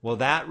 Well,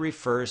 that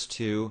refers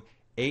to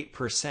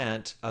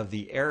 8% of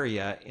the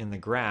area in the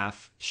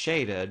graph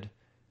shaded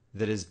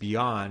that is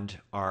beyond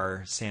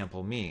our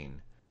sample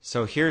mean.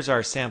 So here's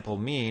our sample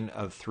mean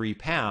of 3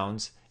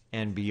 pounds,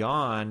 and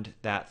beyond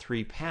that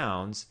 3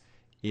 pounds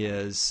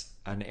is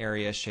an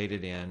area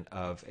shaded in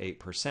of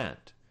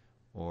 8%,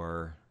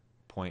 or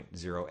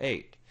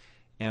 0.08.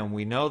 And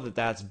we know that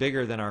that's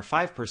bigger than our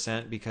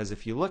 5% because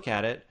if you look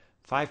at it,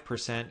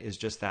 5% is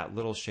just that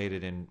little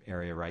shaded in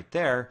area right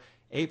there.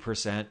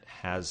 8%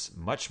 has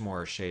much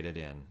more shaded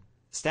in.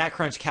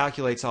 StatCrunch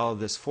calculates all of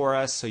this for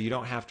us, so you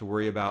don't have to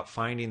worry about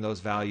finding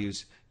those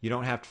values. You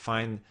don't have to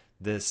find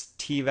this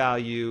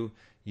t-value.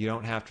 You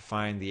don't have to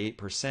find the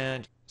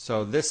 8%.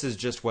 So this is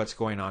just what's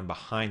going on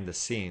behind the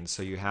scenes,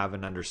 so you have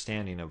an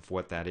understanding of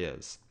what that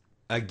is.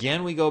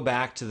 Again, we go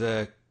back to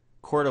the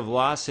court of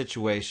law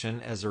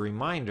situation as a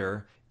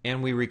reminder,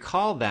 and we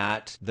recall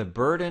that the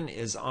burden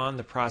is on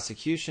the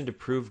prosecution to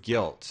prove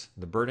guilt.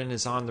 The burden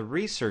is on the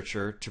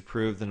researcher to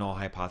prove the null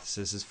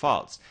hypothesis is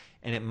false.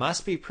 And it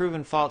must be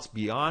proven false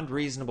beyond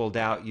reasonable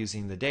doubt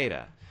using the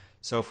data.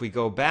 So if we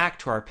go back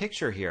to our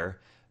picture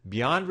here,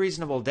 beyond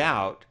reasonable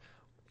doubt,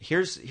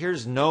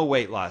 here's no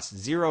weight loss.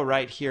 0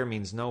 right here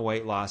means no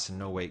weight loss and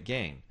no weight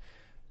gain.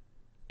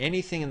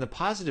 Anything in the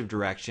positive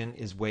direction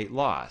is weight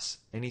loss.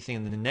 Anything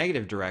in the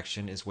negative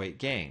direction is weight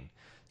gain.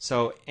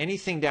 So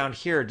anything down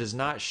here does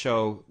not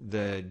show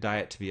the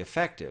diet to be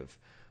effective,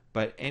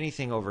 but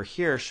anything over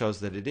here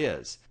shows that it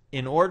is.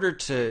 In order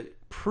to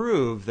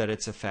prove that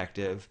it's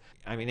effective,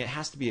 it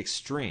has to be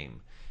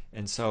extreme.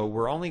 And so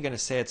we're only going to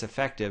say it's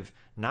effective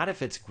not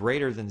if it's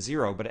greater than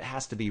 0, but it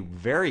has to be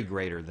very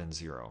greater than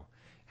 0.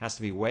 It has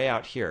to be way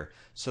out here.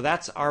 So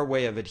that's our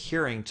way of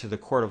adhering to the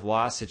court of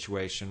law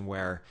situation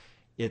where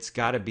it's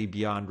got to be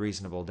beyond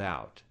reasonable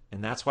doubt.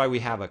 And that's why we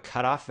have a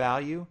cutoff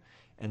value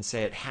and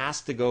say it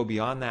has to go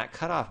beyond that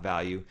cutoff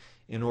value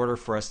in order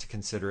for us to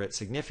consider it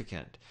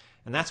significant.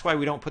 And that's why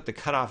we don't put the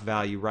cutoff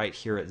value right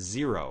here at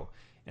 0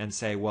 and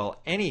say,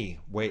 well, any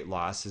weight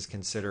loss is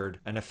considered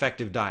an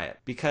effective diet.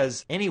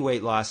 Because any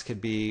weight loss could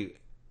be,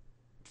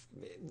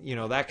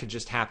 that could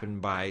just happen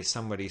by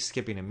somebody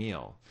skipping a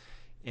meal.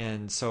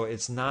 And so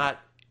it's not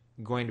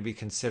going to be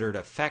considered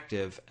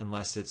effective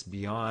unless it's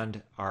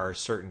beyond our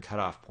certain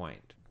cutoff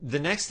point. The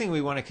next thing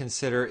we want to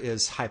consider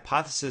is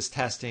hypothesis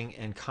testing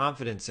and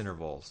confidence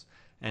intervals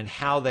and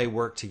how they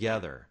work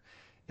together.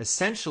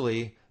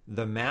 Essentially,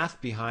 the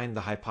math behind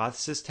the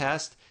hypothesis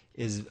test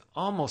is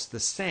almost the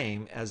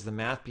same as the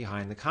math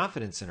behind the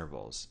confidence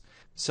intervals.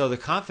 So the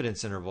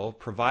confidence interval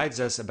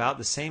provides us about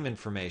the same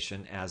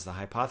information as the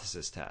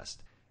hypothesis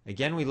test.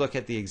 Again, we look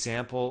at the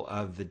example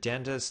of the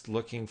dentist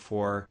looking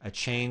for a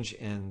change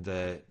in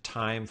the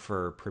time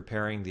for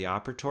preparing the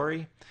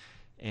operatory.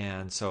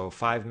 And so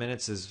 5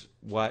 minutes is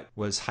what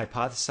was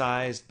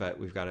hypothesized, but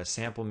we've got a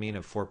sample mean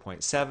of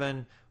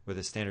 4.7 with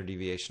a standard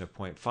deviation of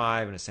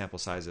 0.5 and a sample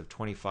size of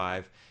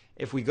 25.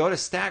 If we go to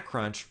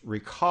StatCrunch,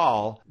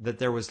 recall that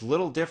there was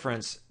little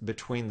difference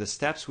between the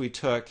steps we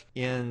took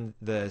in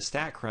the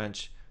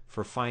StatCrunch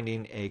for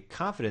finding a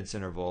confidence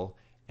interval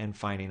and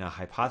finding a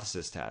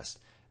hypothesis test.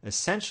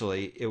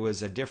 Essentially, it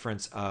was a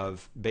difference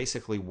of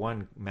basically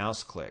one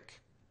mouse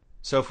click.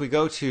 So if we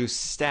go to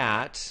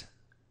Stat,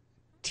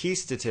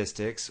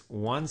 T-statistics,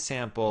 one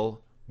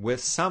sample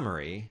with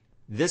summary,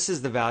 this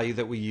is the value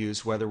that we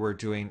use whether we're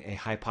doing a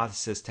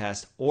hypothesis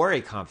test or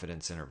a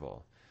confidence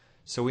interval.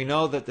 So we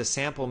know that the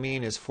sample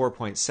mean is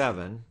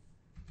 4.7.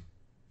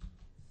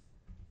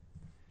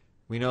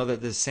 We know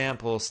that the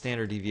sample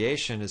standard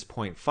deviation is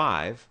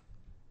 0.5.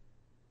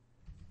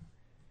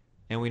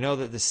 And we know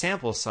that the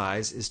sample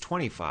size is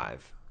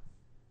 25.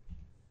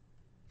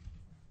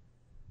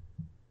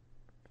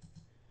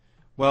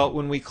 Well,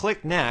 when we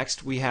click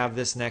Next, we have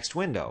this next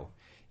window.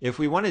 If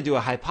we want to do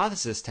a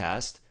hypothesis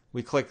test,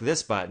 we click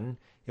this button.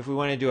 If we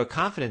want to do a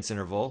confidence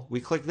interval, we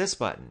click this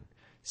button.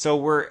 So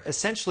we're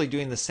essentially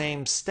doing the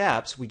same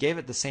steps. We gave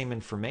it the same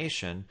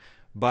information,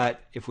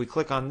 but if we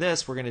click on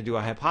this, we're going to do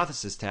a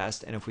hypothesis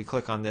test, and if we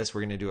click on this,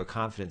 we're going to do a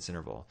confidence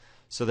interval.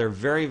 So they're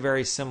very,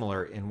 very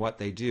similar in what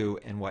they do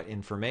and what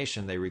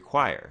information they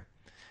require.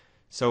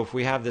 So if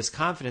we have this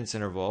confidence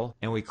interval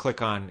and we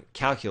click on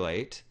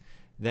Calculate,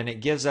 then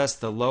it gives us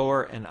the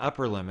lower and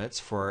upper limits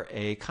for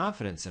a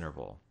confidence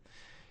interval.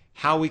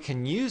 How we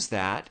can use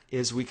that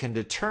is we can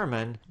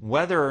determine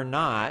whether or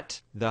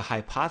not the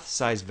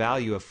hypothesized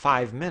value of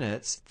 5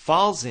 minutes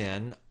falls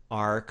in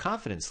our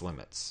confidence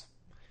limits.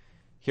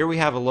 Here we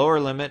have a lower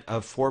limit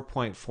of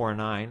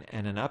 4.49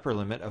 and an upper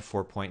limit of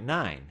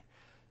 4.9.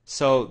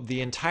 So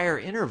the entire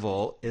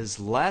interval is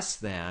less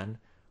than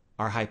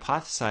our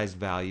hypothesized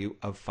value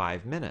of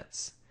 5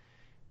 minutes.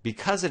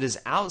 Because it is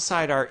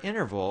outside our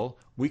interval,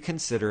 we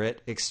consider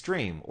it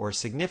extreme or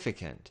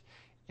significant,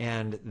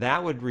 and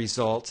that would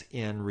result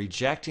in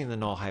rejecting the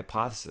null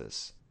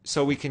hypothesis.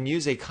 So we can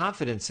use a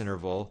confidence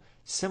interval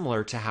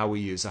similar to how we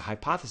use a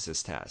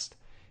hypothesis test.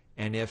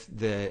 And if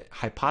the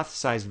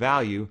hypothesized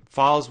value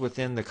falls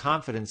within the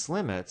confidence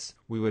limits,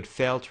 we would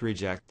fail to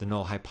reject the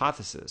null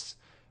hypothesis.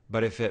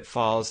 But if it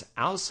falls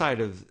outside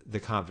of the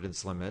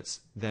confidence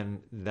limits,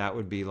 then that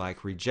would be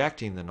like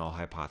rejecting the null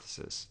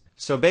hypothesis.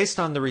 So based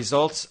on the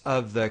results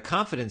of the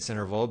confidence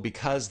interval,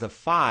 because the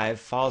 5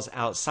 falls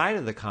outside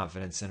of the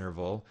confidence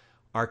interval,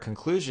 our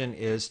conclusion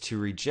is to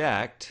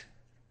reject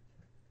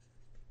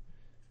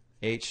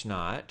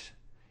H0,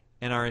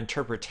 and our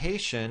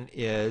interpretation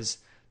is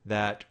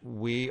that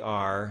we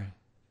are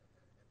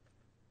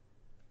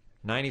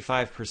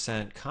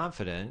 95%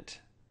 confident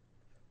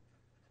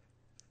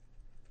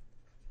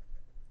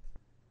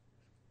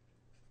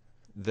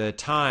the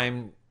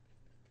time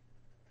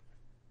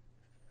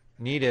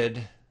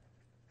needed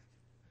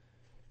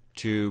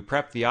to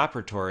prep the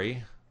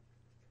operatory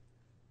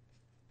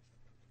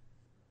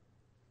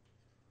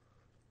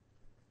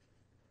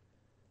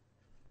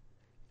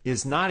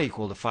is not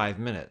equal to 5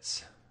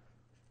 minutes.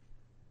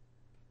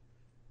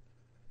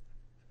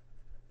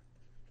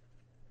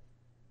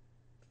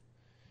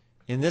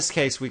 In this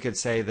case, we could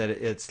say that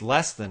it's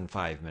less than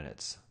 5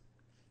 minutes.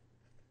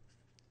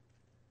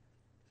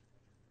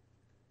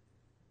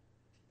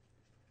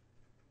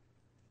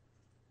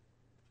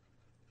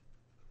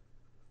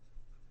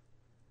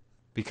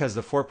 Because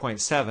the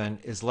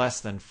 4.7 is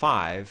less than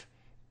 5,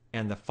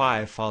 and the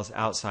 5 falls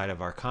outside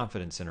of our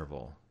confidence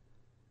interval.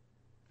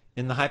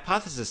 In the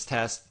hypothesis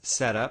test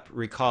setup,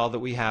 recall that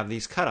we have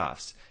these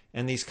cutoffs,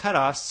 and these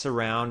cutoffs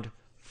surround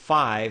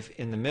 5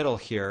 in the middle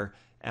here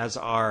as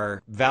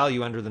our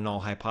value under the null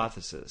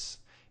hypothesis.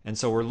 And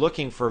so we're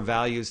looking for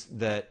values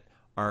that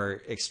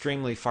are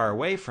extremely far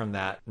away from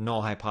that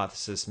null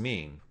hypothesis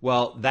mean.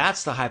 Well,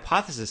 that's the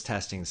hypothesis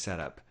testing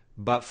setup.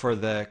 But for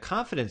the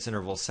confidence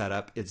interval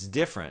setup, it's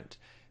different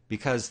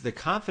because the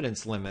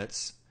confidence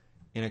limits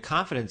in a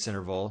confidence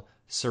interval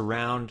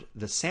surround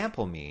the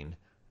sample mean,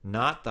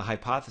 not the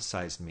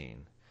hypothesized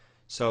mean.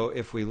 So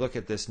if we look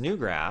at this new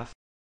graph,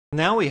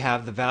 now we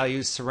have the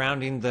values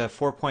surrounding the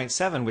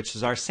 4.7, which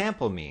is our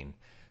sample mean.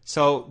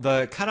 So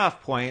the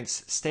cutoff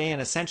points stay in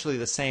essentially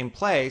the same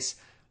place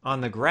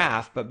on the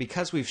graph, but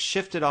because we've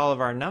shifted all of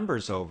our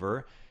numbers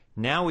over,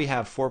 now we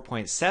have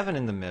 4.7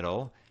 in the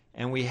middle,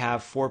 and we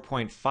have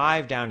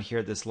 4.5 down here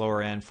at this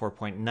lower end,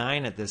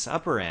 4.9 at this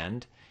upper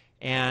end,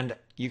 and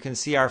you can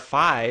see our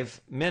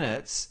 5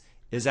 minutes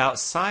is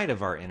outside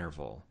of our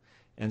interval.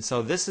 And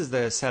so this is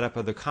the setup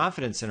of the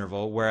confidence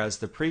interval, whereas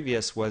the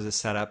previous was a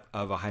setup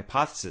of a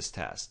hypothesis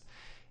test.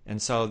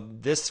 And so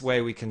this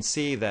way we can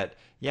see that,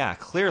 yeah,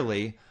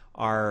 clearly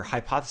our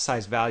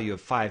hypothesized value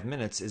of 5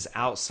 minutes is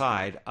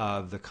outside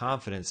of the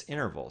confidence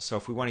interval. So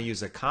if we want to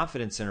use a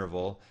confidence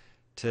interval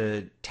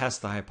to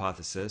test the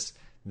hypothesis,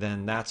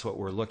 then that's what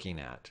we're looking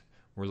at.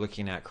 We're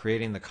looking at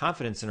creating the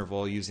confidence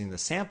interval using the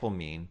sample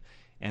mean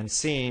and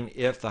seeing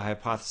if the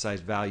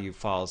hypothesized value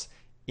falls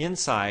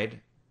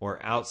inside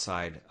or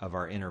outside of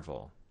our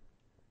interval.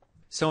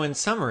 So in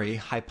summary,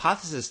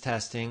 hypothesis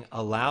testing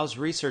allows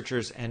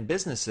researchers and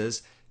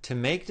businesses to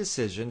make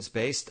decisions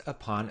based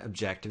upon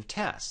objective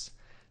tests.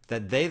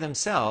 that they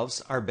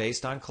themselves are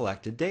based on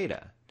collected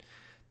data.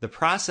 The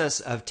process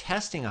of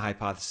testing a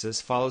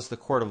hypothesis follows the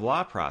court of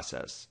law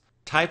process.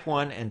 Type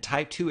 1 and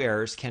Type 2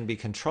 errors can be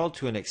controlled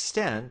to an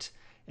extent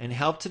and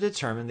help to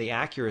determine the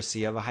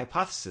accuracy of a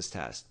hypothesis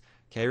test.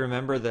 Okay,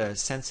 remember the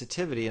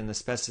sensitivity and the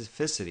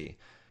specificity.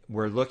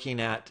 We're looking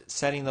at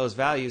setting those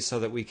values so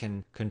that we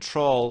can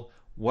control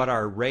what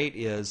our rate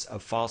is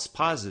of false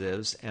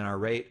positives and our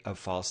rate of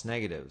false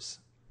negatives.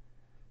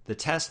 The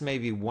test may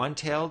be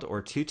one-tailed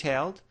or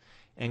two-tailed,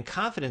 and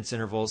confidence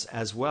intervals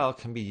as well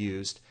can be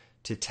used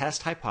to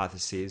test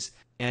hypotheses,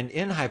 and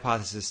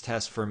in-hypothesis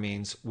tests for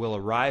means will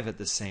arrive at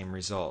the same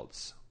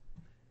results.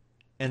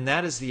 And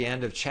that is the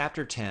end of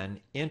Chapter 10,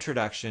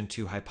 Introduction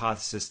to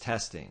Hypothesis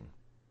Testing.